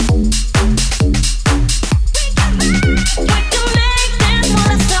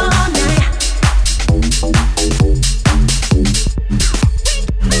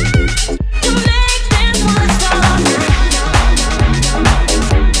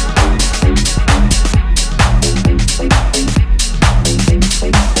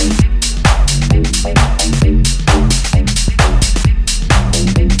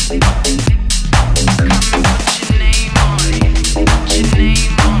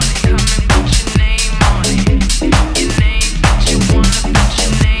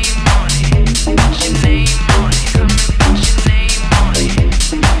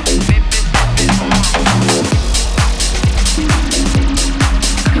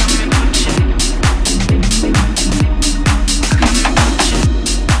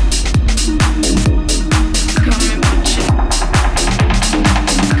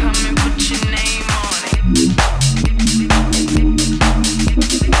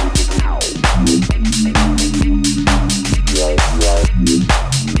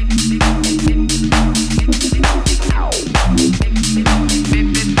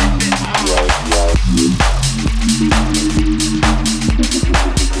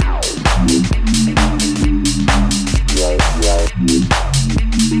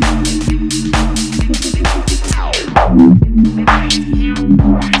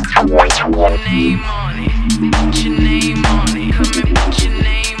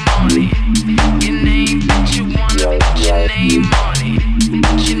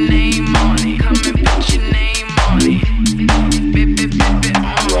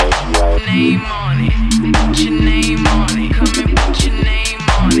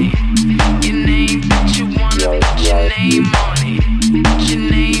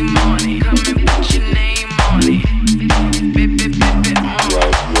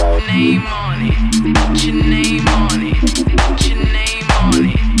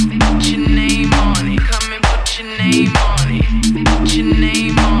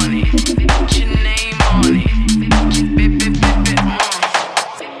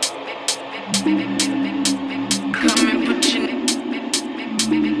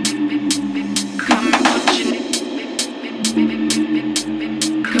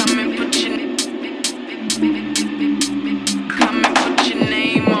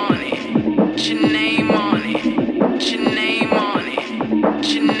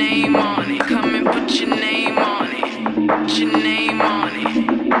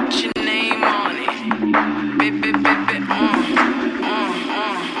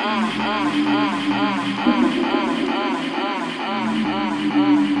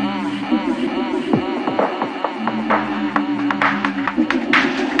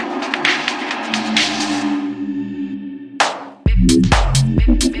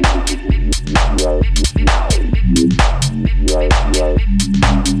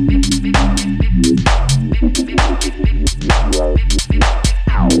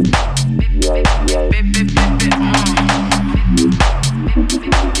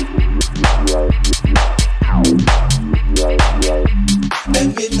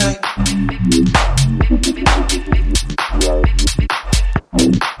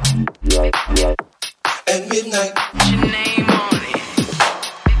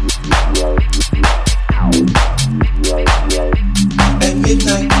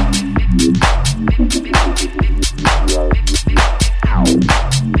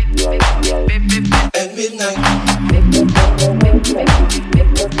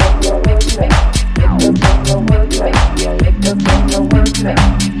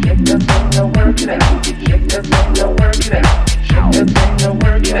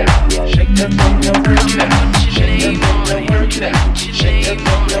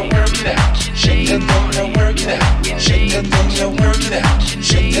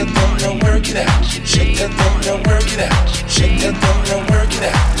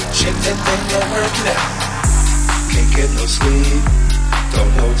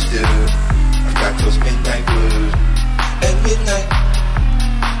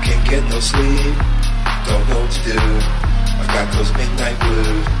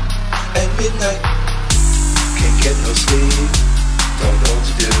 Can't get no sleep, don't know what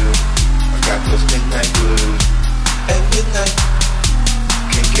to do. I've got those midnight blues. At midnight,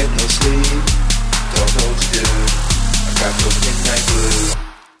 can't get no sleep, don't know what to do. I've got those midnight blues.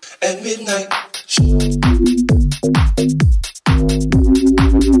 At midnight.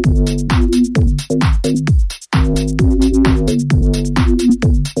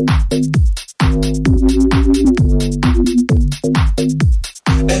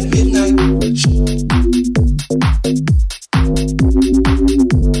 At midnight.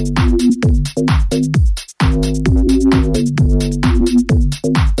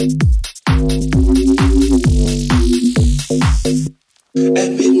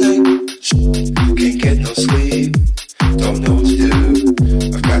 At midnight, can't get no sleep, don't know what to do.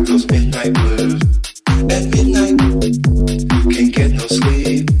 I've got those midnight blues. At midnight, can't get no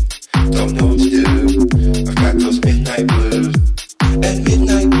sleep, don't know what to do. I've got those midnight blues. At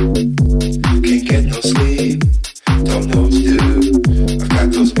midnight, can't get no sleep, don't know what to do. I've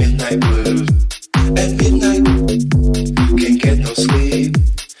got those midnight blues. At midnight, can't get no sleep,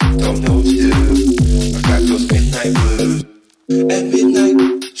 don't know what to do. I've got those midnight blues. At midnight,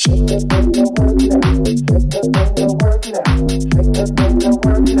 shake that thing, now work it out. Shake that thing, now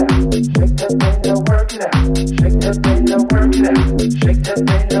work it out. Shake that thing, now work it out. Shake that thing, now work it out. Shake that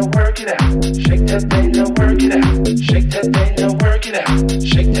thing, now work it out. Shake that thing, now work it out. Shake that thing, now work it out.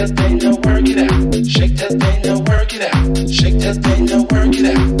 Shake that thing, now work it out. Shake that thing, now work it out. Shake that thing, now work it out. Shake that thing, now work it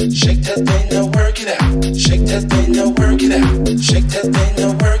out. Shake that thing, now work it out. Shake that thing, now work it out. Shake that thing,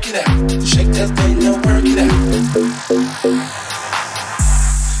 now work it out. Shake that thing, now work it out.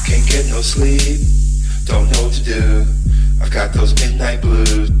 Can't get no sleep, don't know what to do. I've got those midnight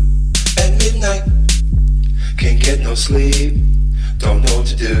blues. At midnight, can't get no sleep, don't know what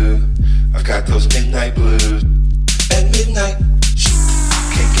to do. I've got those midnight blues. At midnight,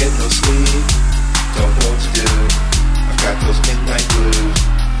 can't get no sleep, don't know what to do. I've got those midnight blues.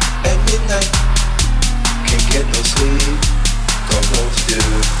 At midnight, can't get no sleep, don't know what to do.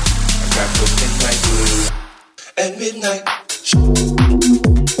 I've got those midnight blues. At midnight.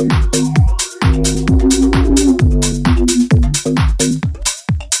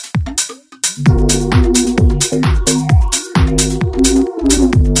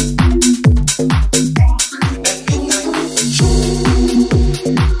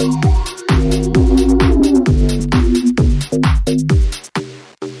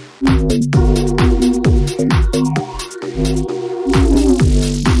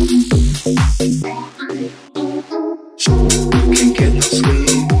 Can't get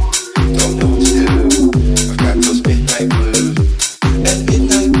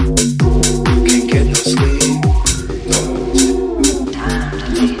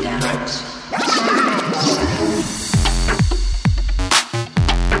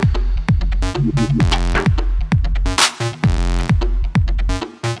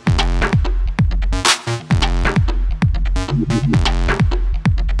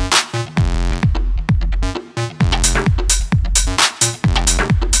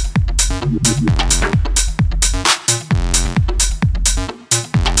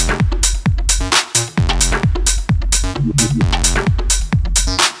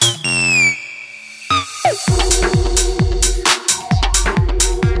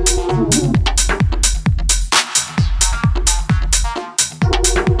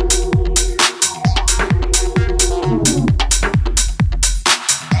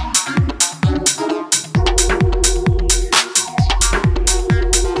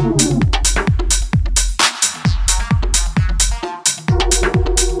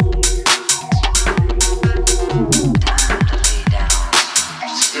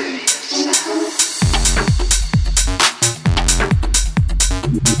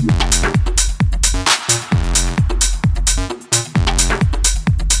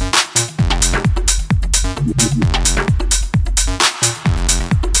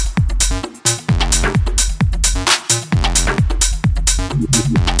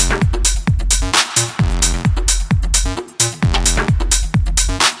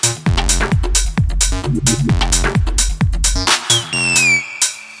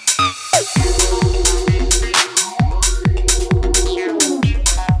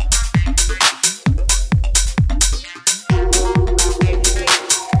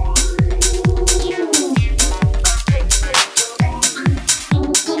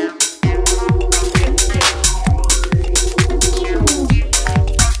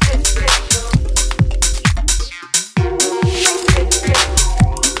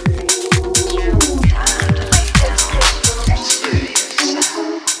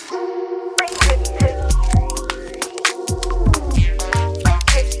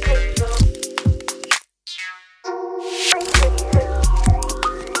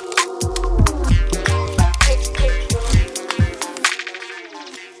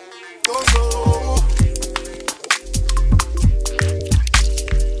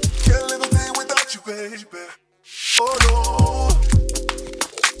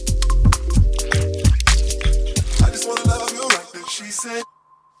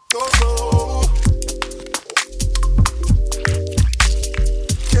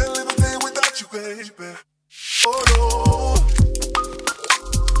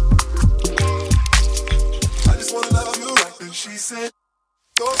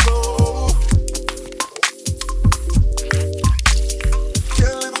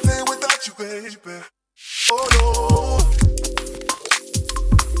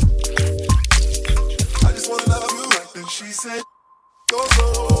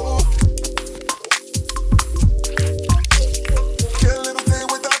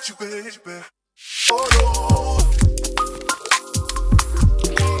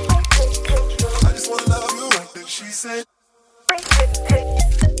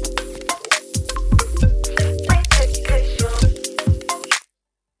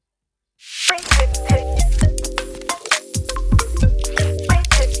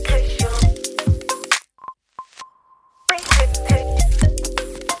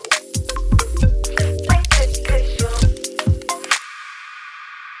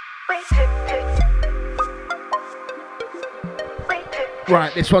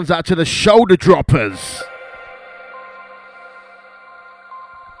Right, this one's out to the shoulder droppers.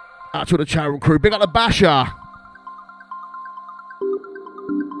 Out to the channel crew. Big up the basher.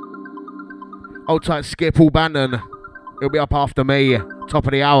 Old tight Skip Paul Bannon. He'll be up after me. Top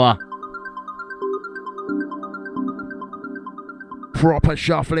of the hour. Proper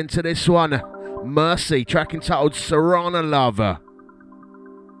shuffle into this one. Mercy, track entitled Serrana Love.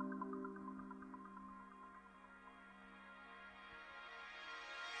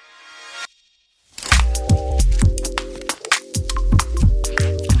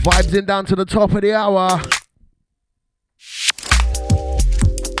 Vibes in down to the top of the hour.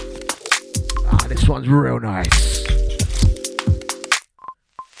 Ah, this one's real nice.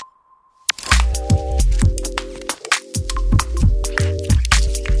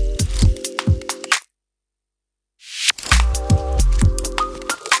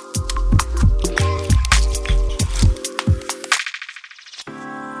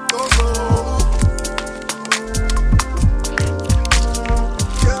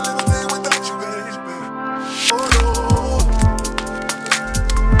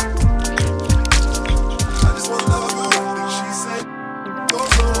 I just wanna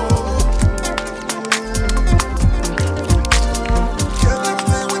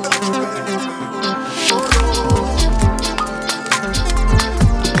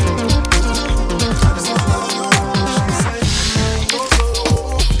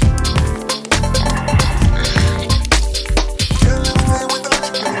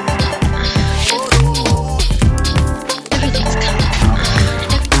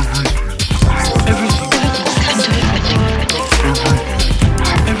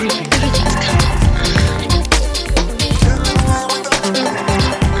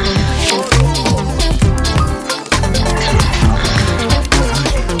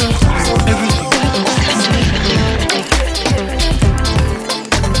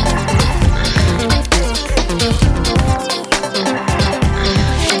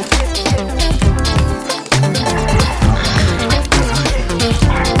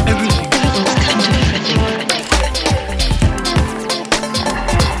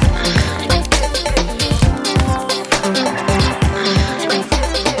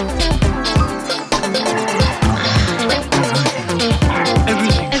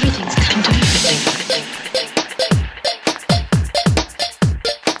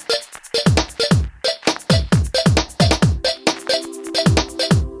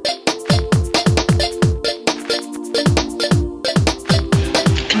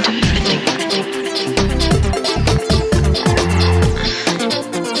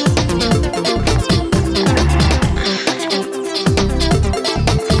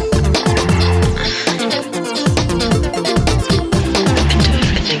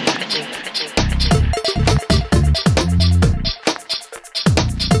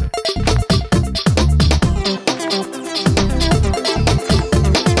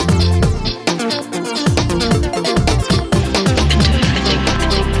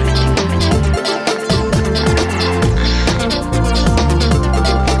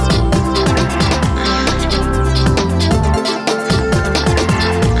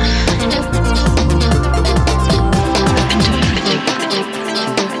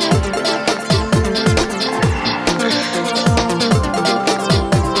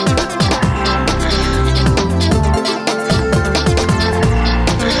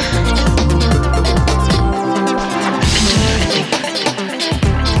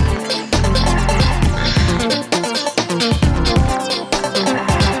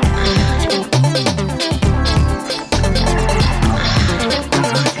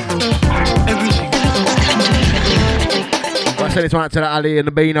send this one out to the Ali and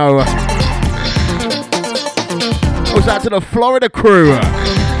the Beano. Also out to the Florida crew.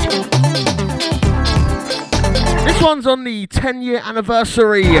 This one's on the 10-year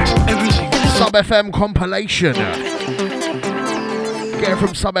anniversary Sub FM compilation. Get it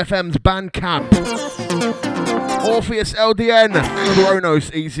from Sub FM's Bandcamp. Orpheus LDN,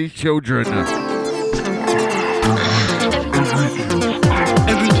 Kronos Easy's Children.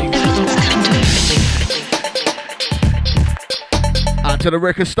 Out to the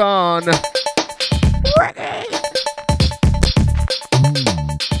Rickistan.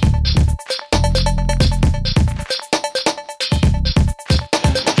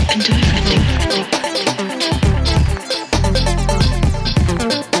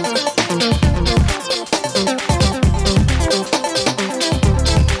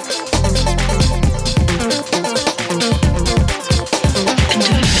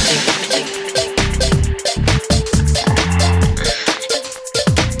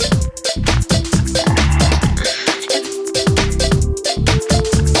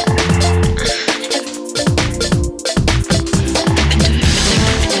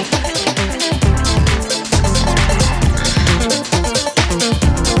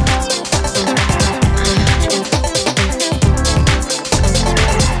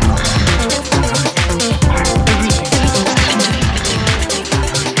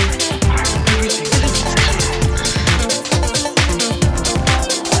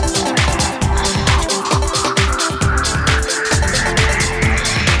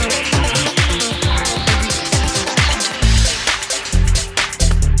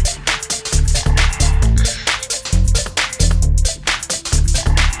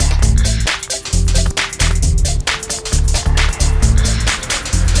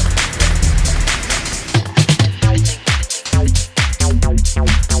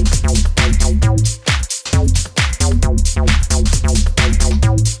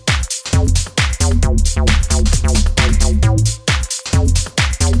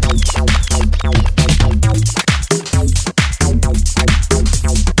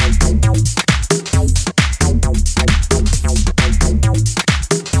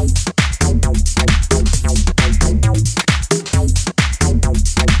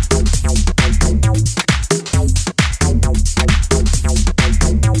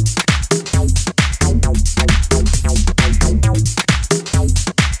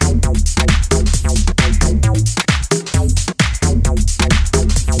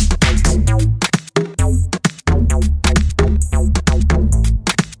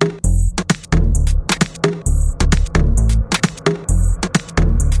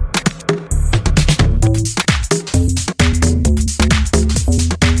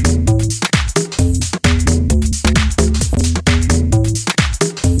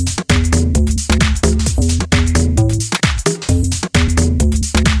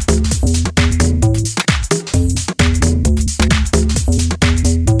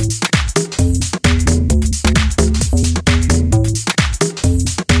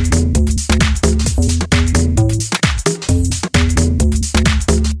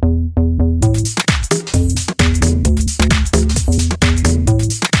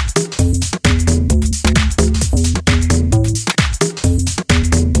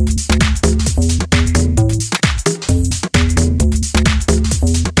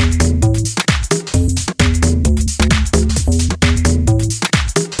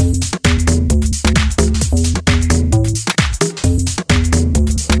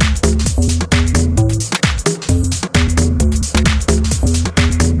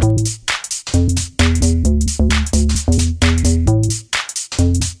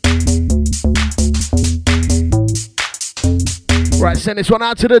 Send this one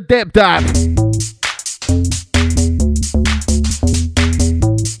out to the Deb Dab.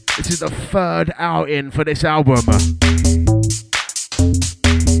 This is the third outing for this album.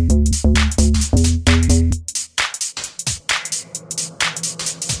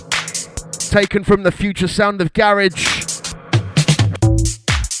 Taken from the future sound of Garage.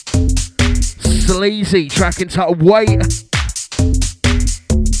 Sleazy, track entitled Wait.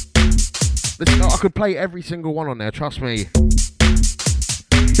 Listen, I could play every single one on there, trust me.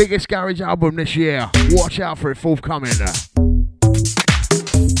 Biggest Garage album this year. Watch out for it forthcoming.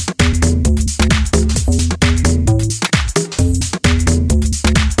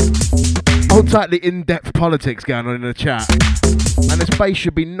 Hold tight, the in-depth politics going on in the chat. And this bass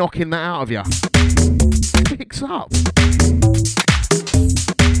should be knocking that out of you. Fix up.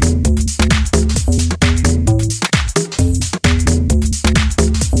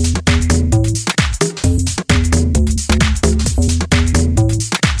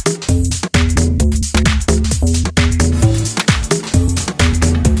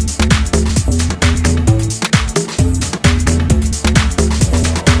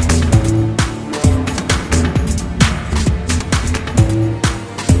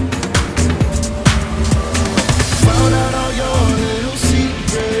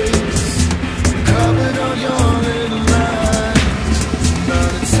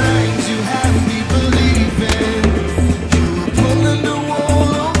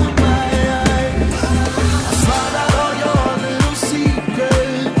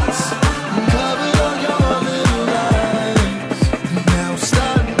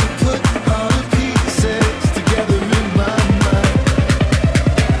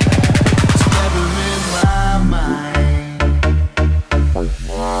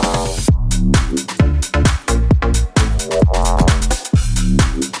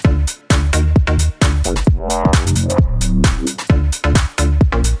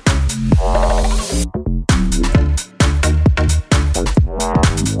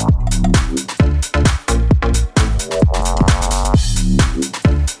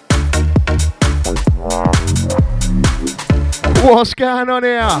 What's going on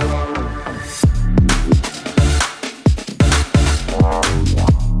here?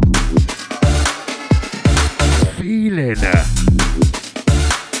 Feeling.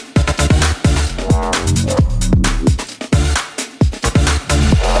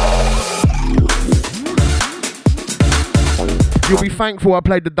 You'll be thankful I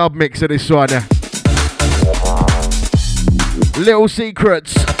played the dub mix of this one. Little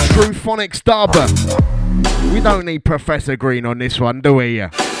Secrets, True Phonics dub. We don't need Professor Green on this one, do we?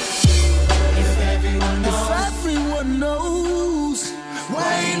 If everyone knows,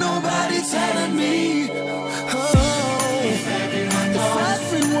 why ain't nobody telling me? Oh, if everyone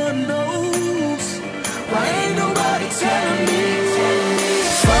knows, why ain't nobody telling me?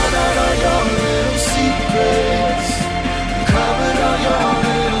 Find out all your little secrets, covered all your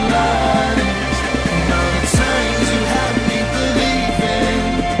little lies, and all the times you had me believing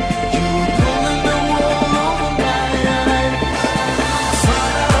you were pulling the wool over my eyes.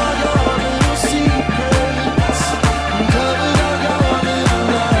 Find out all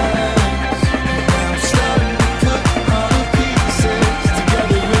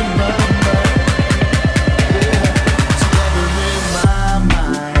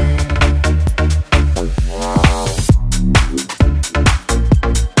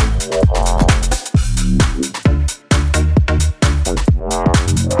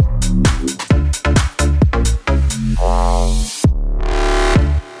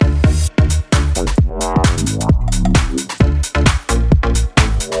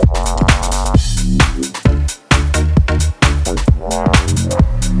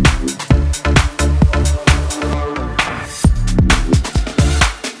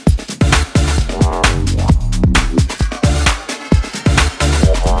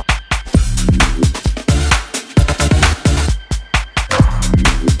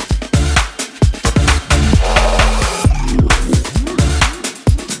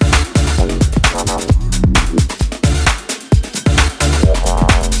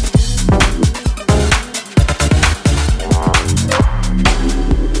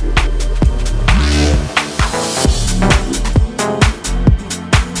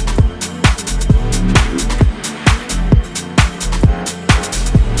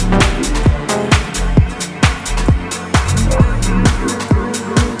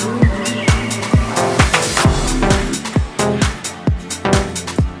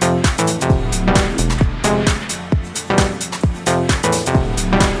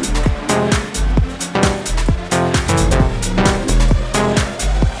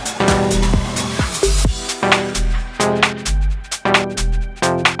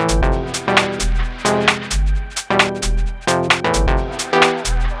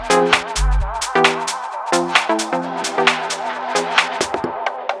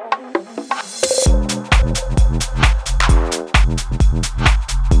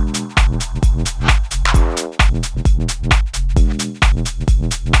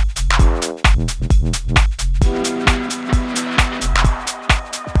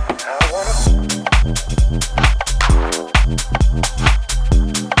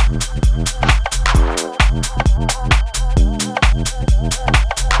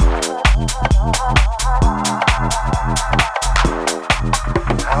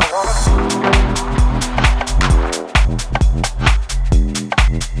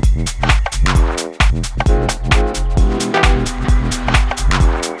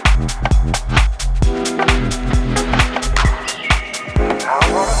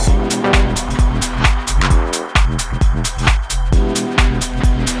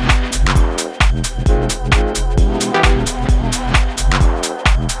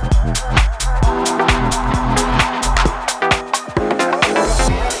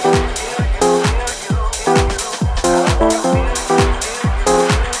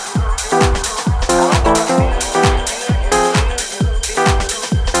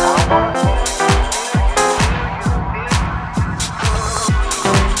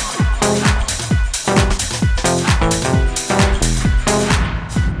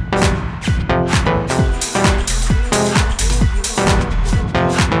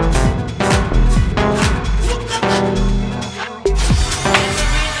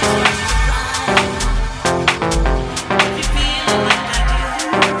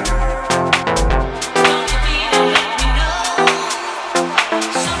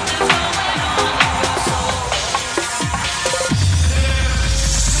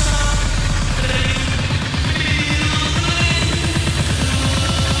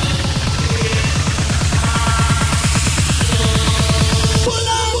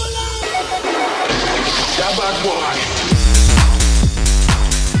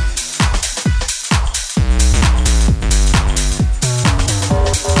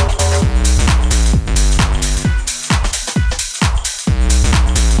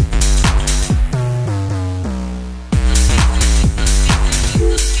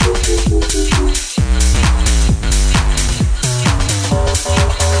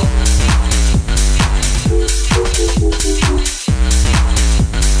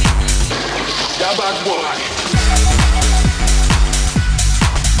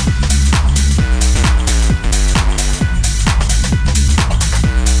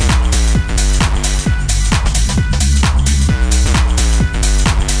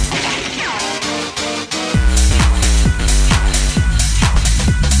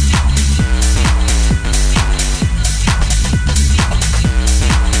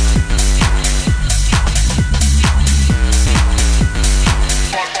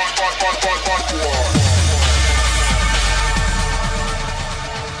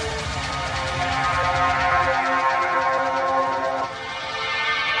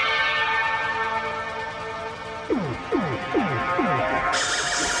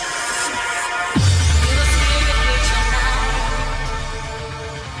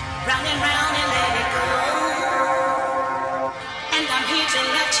to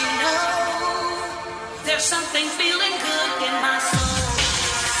let you know there's something feeling good in my soul.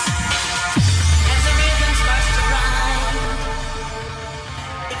 As the rhythm starts to rhyme,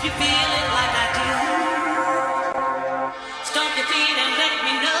 if you feel it like I do, stomp your feet and let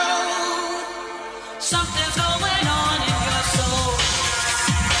me know something's going on in your soul.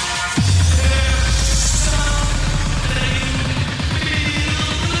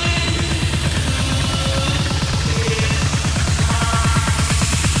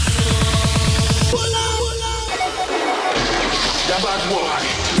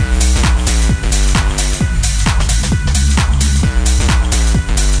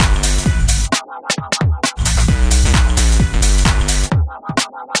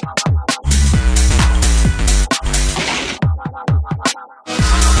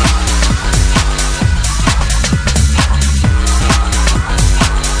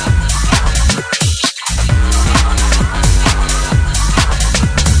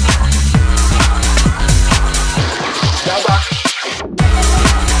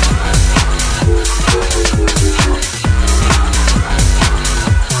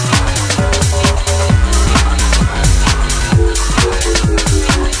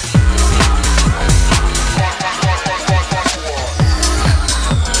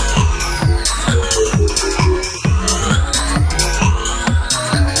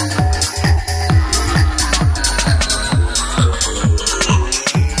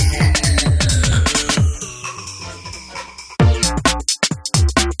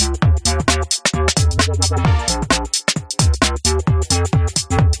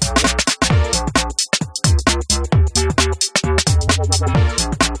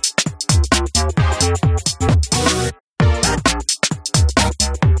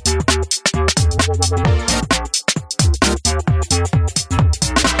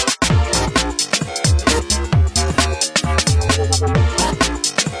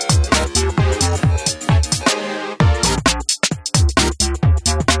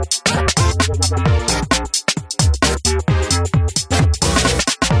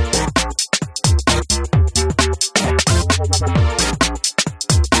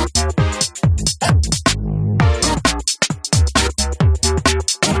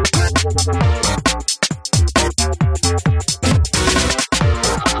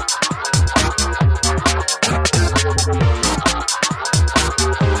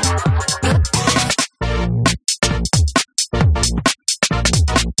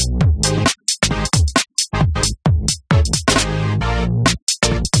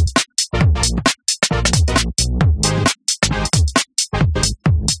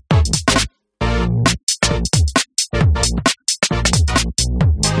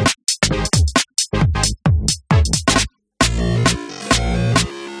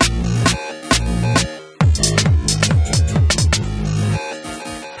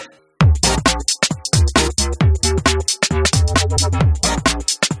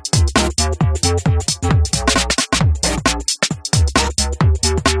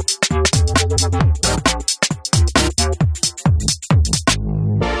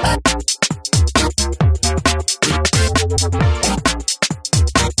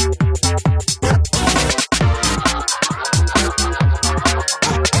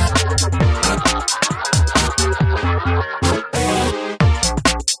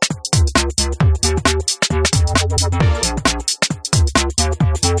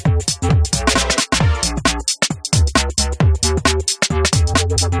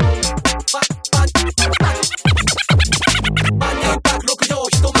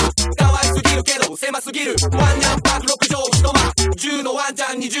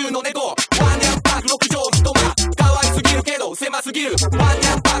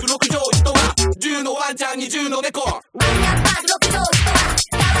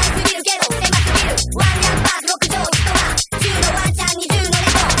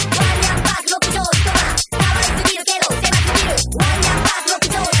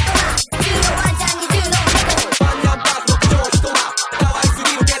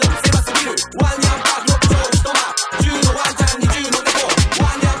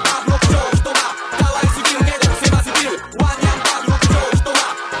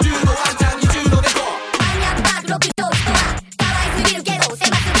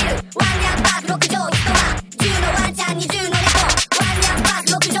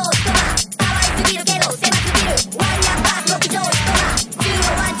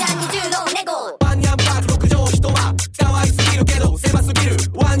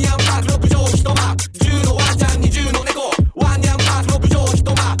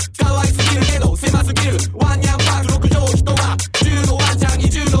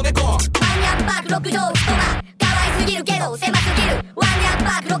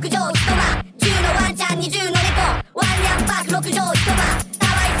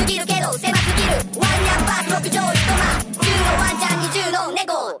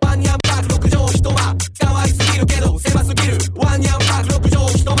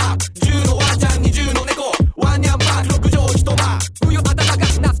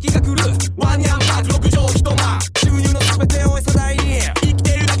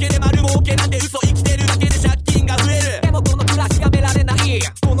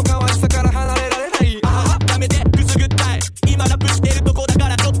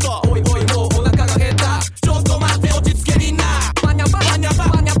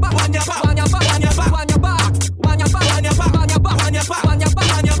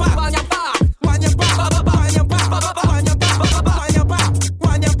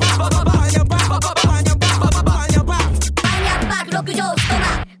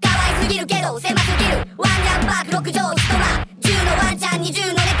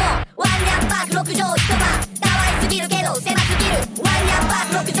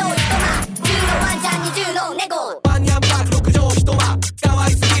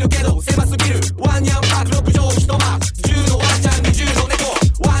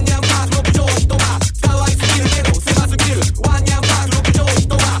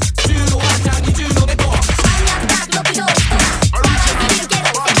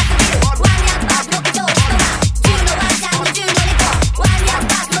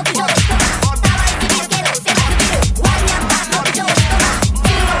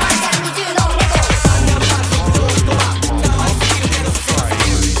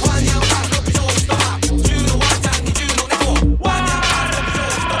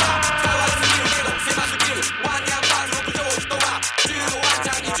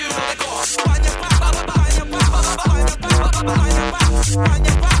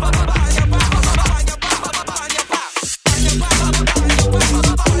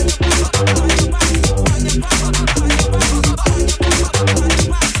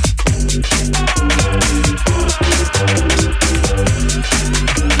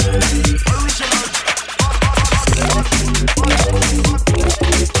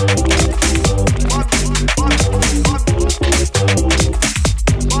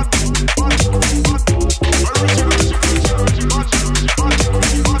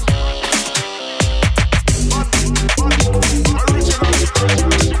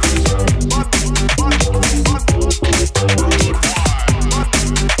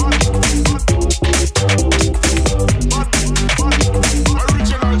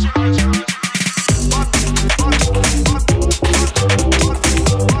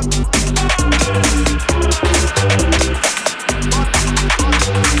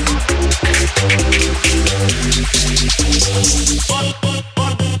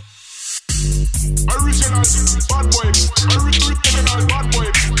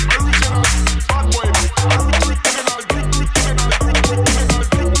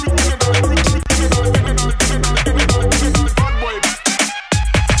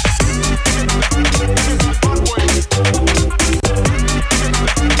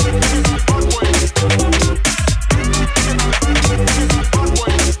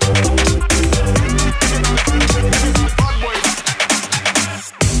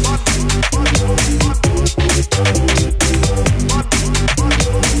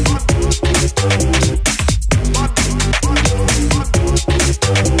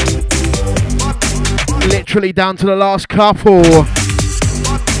 Literally down to the last couple.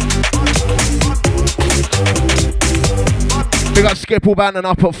 We got Skipple Banton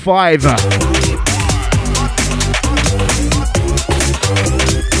up at 5.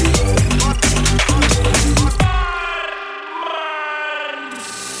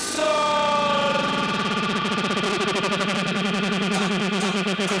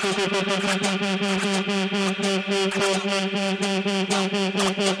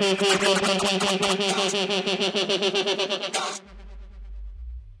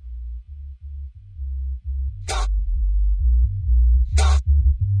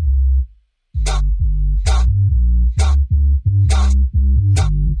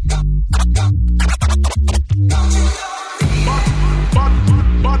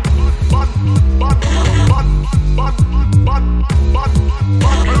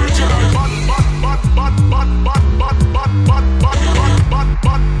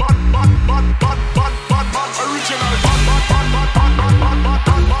 Original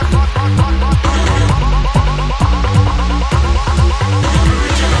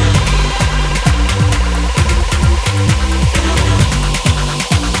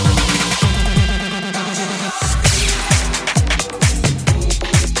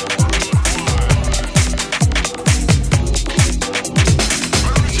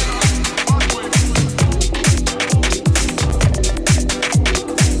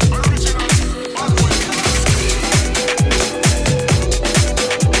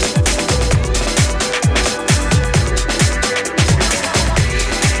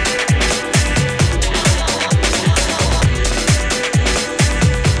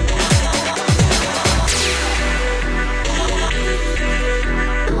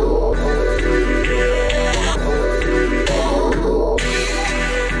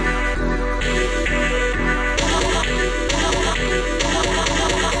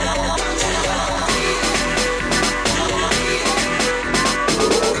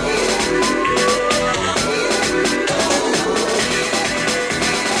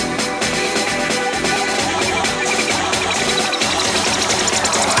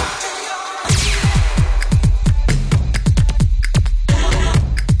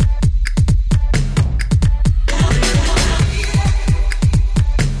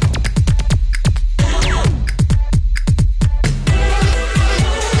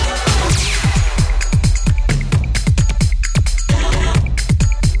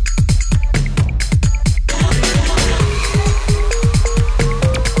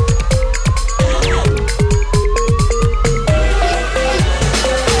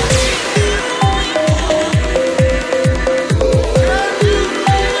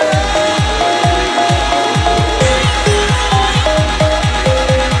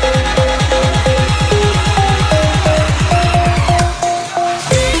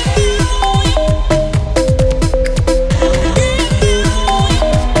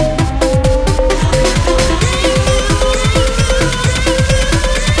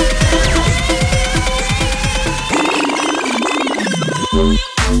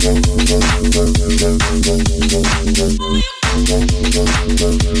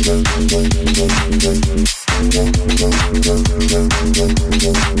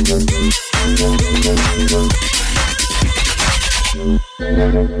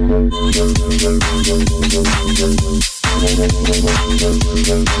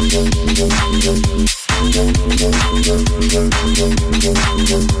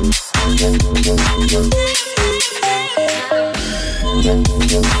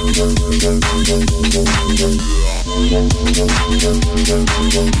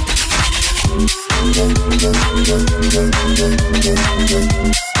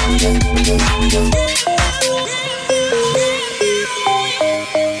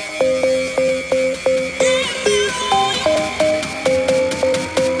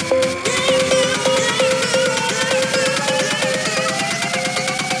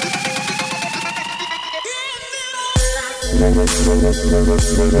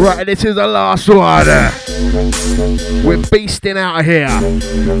Right, this is the last one. We're beasting out of here.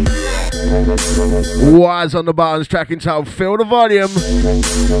 Wires on the buttons, track entitled Feel the Volume.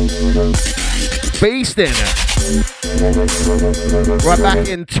 Beasting. Right back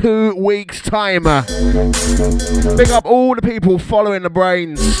in 2 weeks' time. Big up all the people following the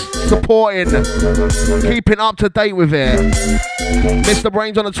Brainz, supporting, keeping up to date with it. Mr.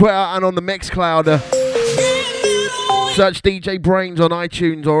 Brainz on the Twitter and on the Mixcloud. Search DJ Brainz on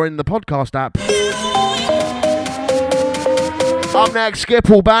iTunes or in the podcast app. Up next,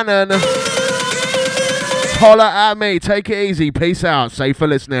 Skipple Bannon. Holler at me. Take it easy. Peace out. Safe for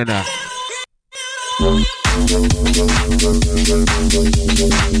listening.